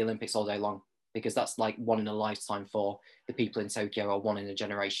 it's the Olympics all day long, because that's like one in a lifetime for the people in Tokyo, or one in a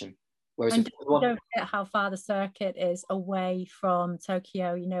generation. Whereas and don't forget how far the circuit is away from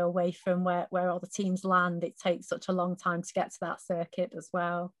Tokyo, away from where all the teams land. It takes such a long time to get to that circuit as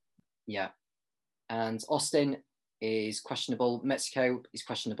well. Yeah. And Austin is questionable. Mexico is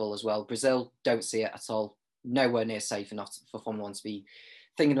questionable as well. Brazil, don't see it at all. Nowhere near safe enough for Formula One to be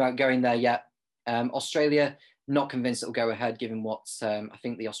thinking about going there yet. Australia, not convinced it'll go ahead, given what I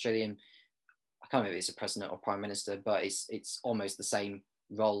think the Australian, I can't remember if it's a president or prime minister, but it's almost the same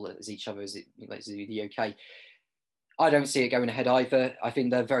role as each other as the UK. I don't see it going ahead either. I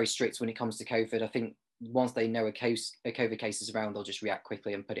think they're very strict when it comes to COVID. I think once they know a COVID case is around, they'll just react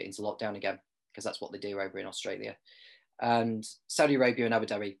quickly and put it into lockdown again, because that's what they do over in Australia. And Saudi Arabia and Abu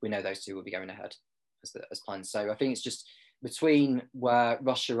Dhabi, we know those two will be going ahead as planned. So I think it's just between where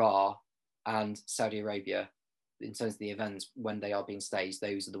Russia are and Saudi Arabia in terms of the events when they are being staged,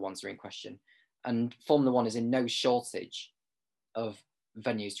 those are the ones that are in question. And Formula One is in no shortage of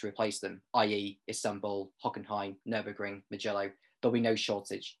venues to replace them, i.e. Istanbul, Hockenheim, Nürburgring, Mugello. There'll be no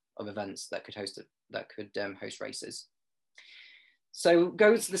shortage of events that could host races. So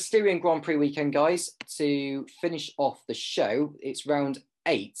go to the Styrian Grand Prix weekend, guys, to finish off the show. It's round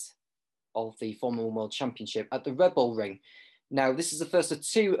 8 of the Formula One World Championship at the Red Bull Ring. Now, this is the first of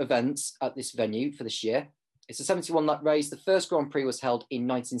 2 events at this venue for this year. It's a 71-lap race. The first Grand Prix was held in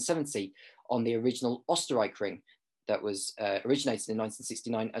 1970 on the original Oostenrijk ring that was originated in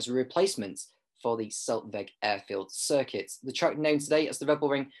 1969 as a replacement for the Seltweg Airfield circuit. The track known today as the Red Bull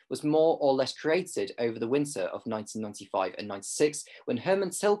Ring was more or less created over the winter of 1995 and 96 when Hermann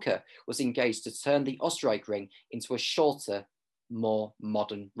Tilke was engaged to turn the Oostenrijk Ring into a shorter, more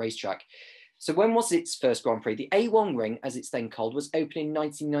modern racetrack. So when was its first Grand Prix? The A1 Ring, as it's then called, was opened in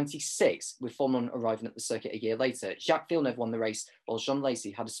 1996, with Formula 1 arriving at the circuit a year later. Jacques Villeneuve won the race, while Jean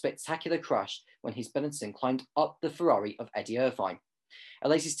Lacey had a spectacular crash when his Benetton climbed up the Ferrari of Eddie Irvine.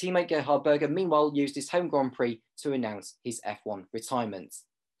 Lacey's teammate Gerhard Berger, meanwhile, used his home Grand Prix to announce his F1 retirement.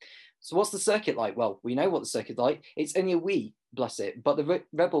 So what's the circuit like? Well, we know what the circuit's like. It's only a wee, bless it, but the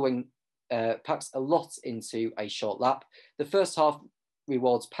Red Bull Ring packs a lot into a short lap. The first half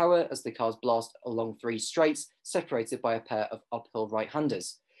rewards power as the cars blast along 3 straights, separated by a pair of uphill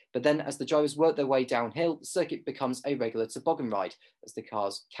right-handers. But then as the drivers work their way downhill, the circuit becomes a regular toboggan ride as the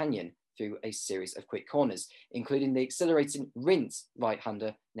cars canyon through a series of quick corners, including the accelerating Rindt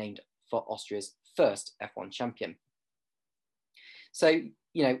right-hander named for Austria's first F1 champion. So,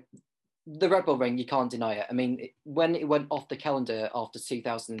 you know, the Red Bull Ring, you can't deny it. I mean, when it went off the calendar after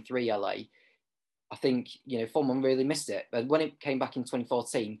 2003 LA, I think, you know, Formula 1 really missed it. But when it came back in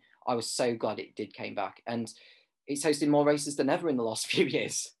 2014, I was so glad it did came back. And it's hosted more races than ever in the last few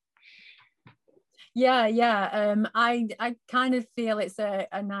years. Yeah. I kind of feel it's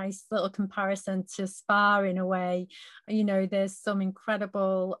a nice little comparison to Spa in a way. You know, there's some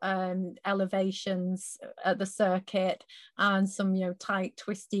incredible elevations at the circuit and some, you know, tight,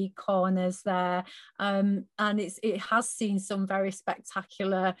 twisty corners there. And it has seen some very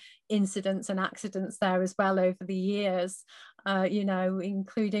spectacular incidents and accidents there as well over the years. You know,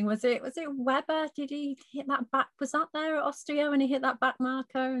 including, was it Webber? Did he hit that back? Was that there at Austria when he hit that back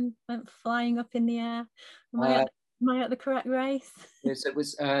marker and went flying up in the air? Am I at the correct race? Yes, it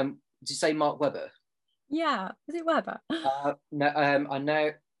was. Did you say Mark Webber? Yeah, was it Webber? No, I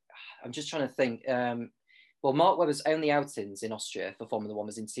know. I'm just trying to think. Well, Mark Webber's only outings in Austria for Formula 1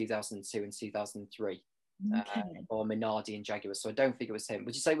 was in 2002 and 2003 for Minardi and Jaguar. So I don't think it was him.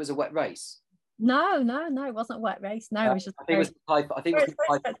 Would you say it was a wet race? No, it wasn't a wet race. No, it was just I think it was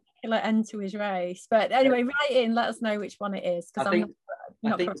a spectacular end to his race. But anyway, write in, let us know which one it is. I think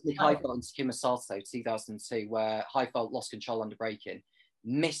it was the Heifeld and Takuma Sato 2002, where Heifeld lost control under braking,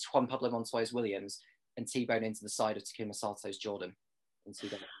 missed Juan Pablo Montoya's Williams, and T-boned into the side of Takuma Sato's Jordan. In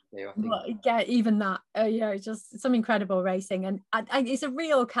 2002, I think. Well, yeah, even that, yeah, just some incredible racing, and it's a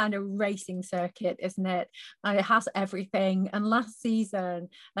real kind of racing circuit, isn't it? It has everything, and last season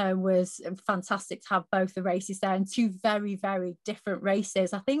was fantastic to have both the races there, and 2 very, very different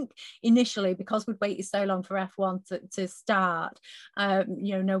races. I think initially, because we'd waited so long for F1 to start,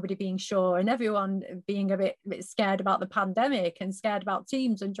 you know, nobody being sure and everyone being a bit scared about the pandemic and scared about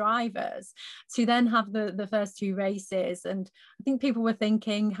teams and drivers, to then have the first 2 races. And I think people were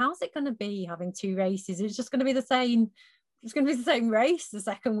thinking, how's it going to be having 2 races? It's just going to be the same. It's going to be the same race the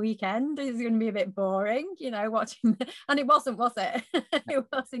second weekend. It's going to be a bit boring, you know, watching. And it wasn't, was it? It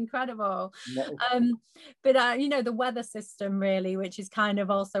was incredible. No. But, you know, the weather system really, which is kind of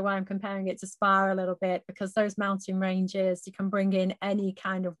also why I'm comparing it to Spa a little bit, because those mountain ranges, you can bring in any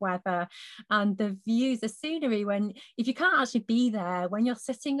kind of weather, and the views, the scenery, if you can't actually be there, when you're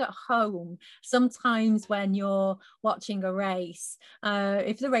sitting at home, sometimes when you're watching a race,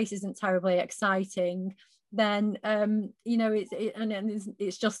 if the race isn't terribly exciting, then you know,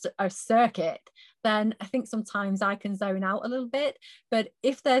 it's just a circuit, then I think sometimes I can zone out a little bit. But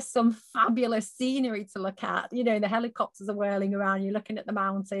if there's some fabulous scenery to look at, you know, the helicopters are whirling around, you're looking at the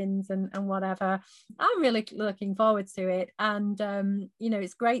mountains and whatever, I'm really looking forward to it. And you know,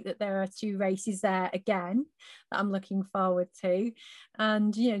 it's great that there are 2 races there again that I'm looking forward to.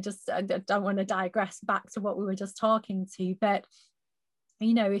 And you know, just I don't want to digress back to what we were just talking to, but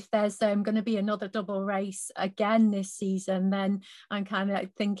you know, if there's going to be another double race again this season, then I'm kind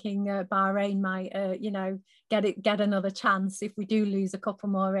of thinking Bahrain might, you know, get another chance if we do lose a couple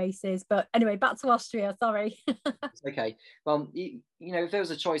more races. But anyway, back to Austria. Sorry. Okay. Well, you know, if there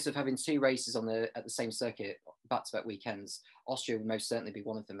was a choice of having 2 races at the same circuit back-to-back weekends, Austria would most certainly be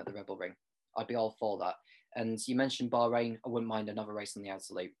one of them at the Red Bull Ring. I'd be all for that. And you mentioned Bahrain. I wouldn't mind another race on the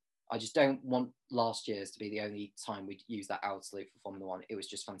outer loop. I just don't want last year's to be the only time we'd use that outer loop for Formula 1. It was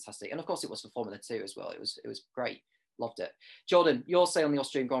just fantastic. And of course it was for Formula 2 as well. It was great. Loved it. Jordan, your say on the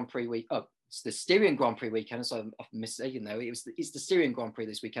Austrian Grand Prix week. Oh, it's the Styrian Grand Prix weekend. So I'm mistaken though. It's the Styrian Grand Prix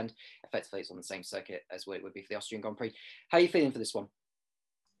this weekend. Effectively, it's on the same circuit as what it would be for the Austrian Grand Prix. How are you feeling for this one?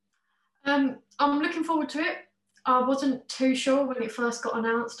 I'm looking forward to it. I wasn't too sure when it first got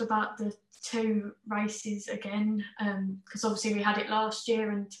announced about the 2 races again, because obviously we had it last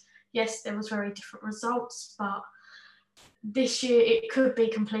year, and yes, there was very different results, but this year it could be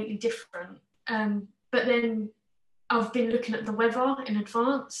completely different. But then I've been looking at the weather in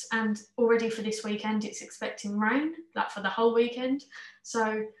advance, and already for this weekend it's expecting rain, like for the whole weekend.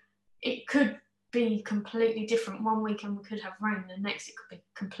 So it could be completely different. One weekend we could have rain, the next it could be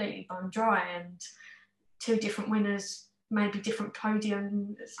completely bone dry, and two different winners, maybe different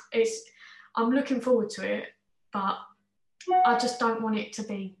podiums. I'm looking forward to it, but I just don't want it to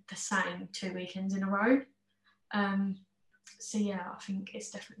be the same 2 weekends in a row. So yeah, I think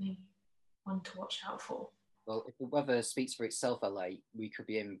it's definitely one to watch out for. Well, if the weather speaks for itself, LA, we could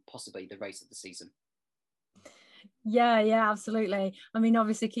be in possibly the race of the season. Yeah, absolutely. I mean,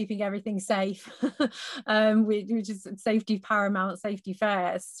 obviously keeping everything safe, which is safety paramount, safety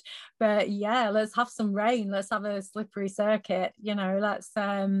first. But yeah, let's have some rain. Let's have a slippery circuit. Let's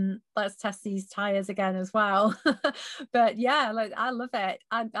test these tires again as well. But yeah, I love it.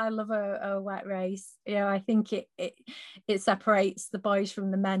 I love a wet race. I think it separates the boys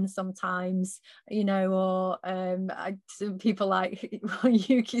from the men sometimes. Or people like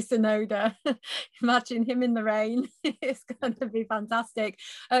Yuki Tsunoda. Imagine him in the rain. It's going to be fantastic.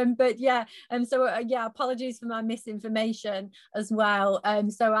 Apologies for my misinformation as well.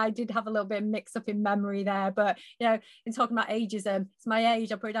 So I did have a little bit of mix up in memory there, but in talking about ageism, it's my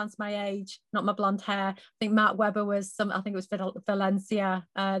age. I put it down to my age, not my blonde hair. I think Mark Webber was I think it was Valencia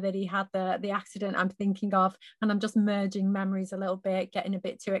that he had the accident I'm thinking of, and I'm just merging memories a little bit, getting a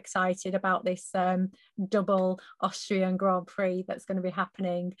bit too excited about this double Austrian Grand Prix that's going to be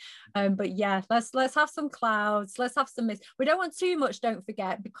happening. But yeah, let's have some clouds, let's have some mist. We don't want too much, don't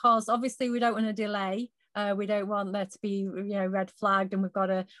forget, because obviously we don't want to delay. We don't want there to be red flagged, and we've got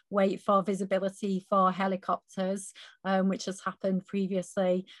to wait for visibility for helicopters, which has happened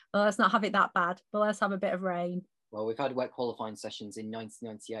previously. Well, let's not have it that bad, but let's have a bit of rain. Well, we've had wet qualifying sessions in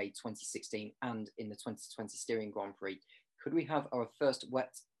 1998, 2016, and in the 2020 Styrian Grand Prix. Could we have our first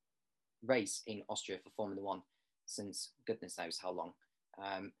wet race in Austria for Formula One since goodness knows how long?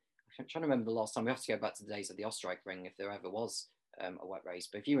 I'm trying to remember the last time. We have to go back to the days of the Österreich-Ring if there ever was a wet race.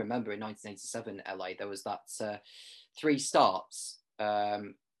 But if you remember in 1987 LA, there was that 3 starts.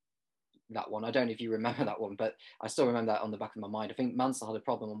 That one, I don't know if you remember that one, but I still remember that on the back of my mind. I think Mansell had a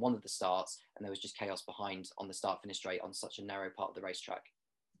problem on one of the starts, and there was just chaos behind on the start finish straight on such a narrow part of the racetrack.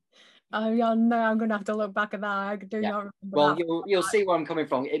 Oh yeah, no, I'm gonna have to look back at that. I do not remember. Well, you'll see where I'm coming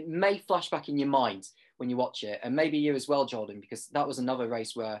from. It may flash back in your mind when you watch it, and maybe you as well, Jordan, because that was another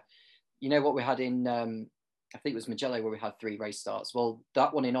race where, what we had in I think it was Mugello where we had 3 race starts. Well,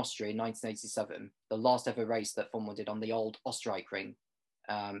 that one in Austria in 1987, the last ever race that Formula did on the old Österreich-Ring,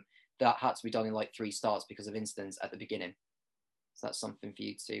 that had to be done in like 3 starts because of incidents at the beginning. So that's something for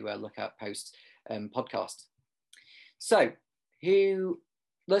you to look at post podcast. So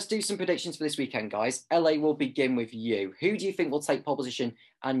let's do some predictions for this weekend, guys. LA will begin with you. Who do you think will take pole position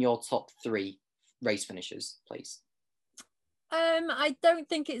and your top 3 race finishers, please? I don't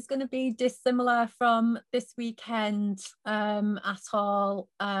think it's going to be dissimilar from this weekend at all.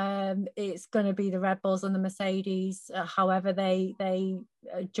 It's going to be the Red Bulls and the Mercedes, however they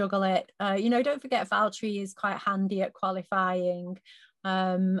juggle it. Don't forget Valtteri is quite handy at qualifying.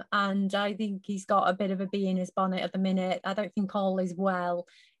 And I think he's got a bit of a bee in his bonnet at the minute. I don't think all is well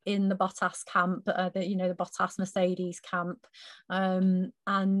in the Bottas camp, the Bottas Mercedes camp.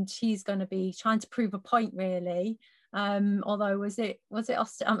 And he's going to be trying to prove a point, really. Although was it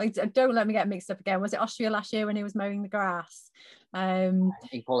Austria? Don't let me get mixed up again. Was it Austria last year when he was mowing the grass? In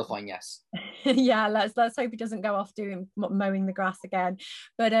qualifying, yes. Yeah, let's hope he doesn't go off doing mowing the grass again.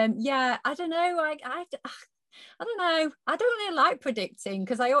 But yeah, I don't know. I don't know. I don't really like predicting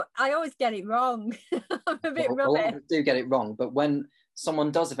because I always get it wrong. I'm a bit rubbish. A lot of us do get it wrong, but when someone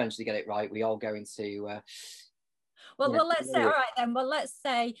does eventually get it right, we are going to. Well, let's say, all right then. Well, let's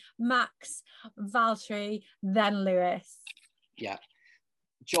say Max, Valtteri, then Lewis. Yeah.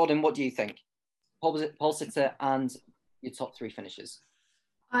 Jordan, what do you think? Pole sitter and your top 3 finishers.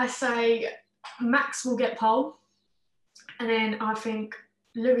 I say Max will get pole, and then I think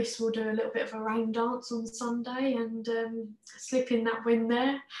Lewis will do a little bit of a rain dance on Sunday and slip in that win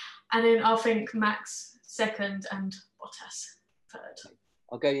there. And then I think Max second and Bottas third.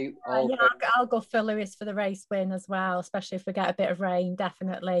 I'll go for Lewis for the race win as well, especially if we get a bit of rain,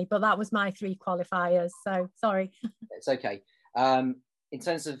 definitely. But that was my 3 qualifiers, so sorry. It's okay. In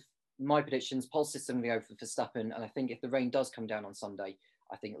terms of my predictions, pole system going to go for Verstappen, and I think if the rain does come down on Sunday,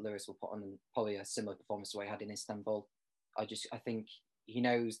 I think Lewis will put on probably a similar performance to what he had in Istanbul. I think he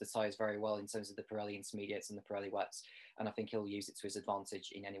knows the tyres very well in terms of the Pirelli intermediates and the Pirelli wets, and I think he'll use it to his advantage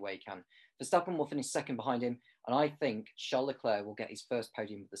in any way he can. Verstappen will finish second behind him, and I think Charles Leclerc will get his first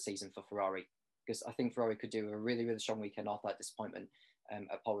podium of the season for Ferrari. because I think Ferrari could do a really, really strong weekend after that disappointment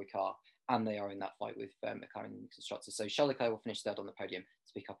at Paul Ricard, and they are in that fight with McLaren constructors. So Charles Leclerc will finish third on the podium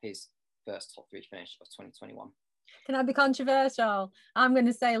to pick up his first top 3 finish of 2021. Can I be controversial? I'm going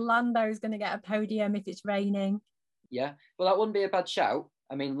to say Lando's going to get a podium if it's raining. Yeah, well, that wouldn't be a bad shout.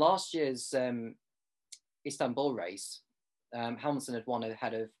 I mean, last year's Istanbul race, Hamilton had won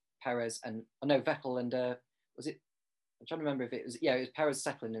ahead of Perez and Vettel and was it? I'm trying to remember if it was Perez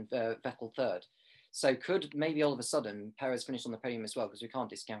second and Vettel third. So could maybe all of a sudden Perez finish on the podium as well, because we can't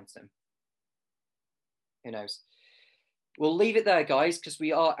discount him. Who knows? We'll leave it there, guys, because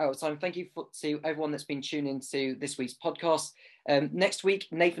we are out of time. Thank you to everyone that's been tuning into this week's podcast. Next week,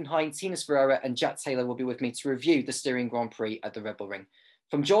 Nathan Hine, Tina Ferreira and Jack Taylor will be with me to review the Styrian Grand Prix at the Red Bull Ring.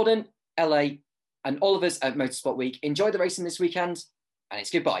 From Jordan, LA, and all of us at Motorsport Week, enjoy the racing this weekend, and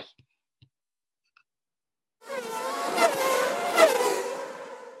it's goodbye.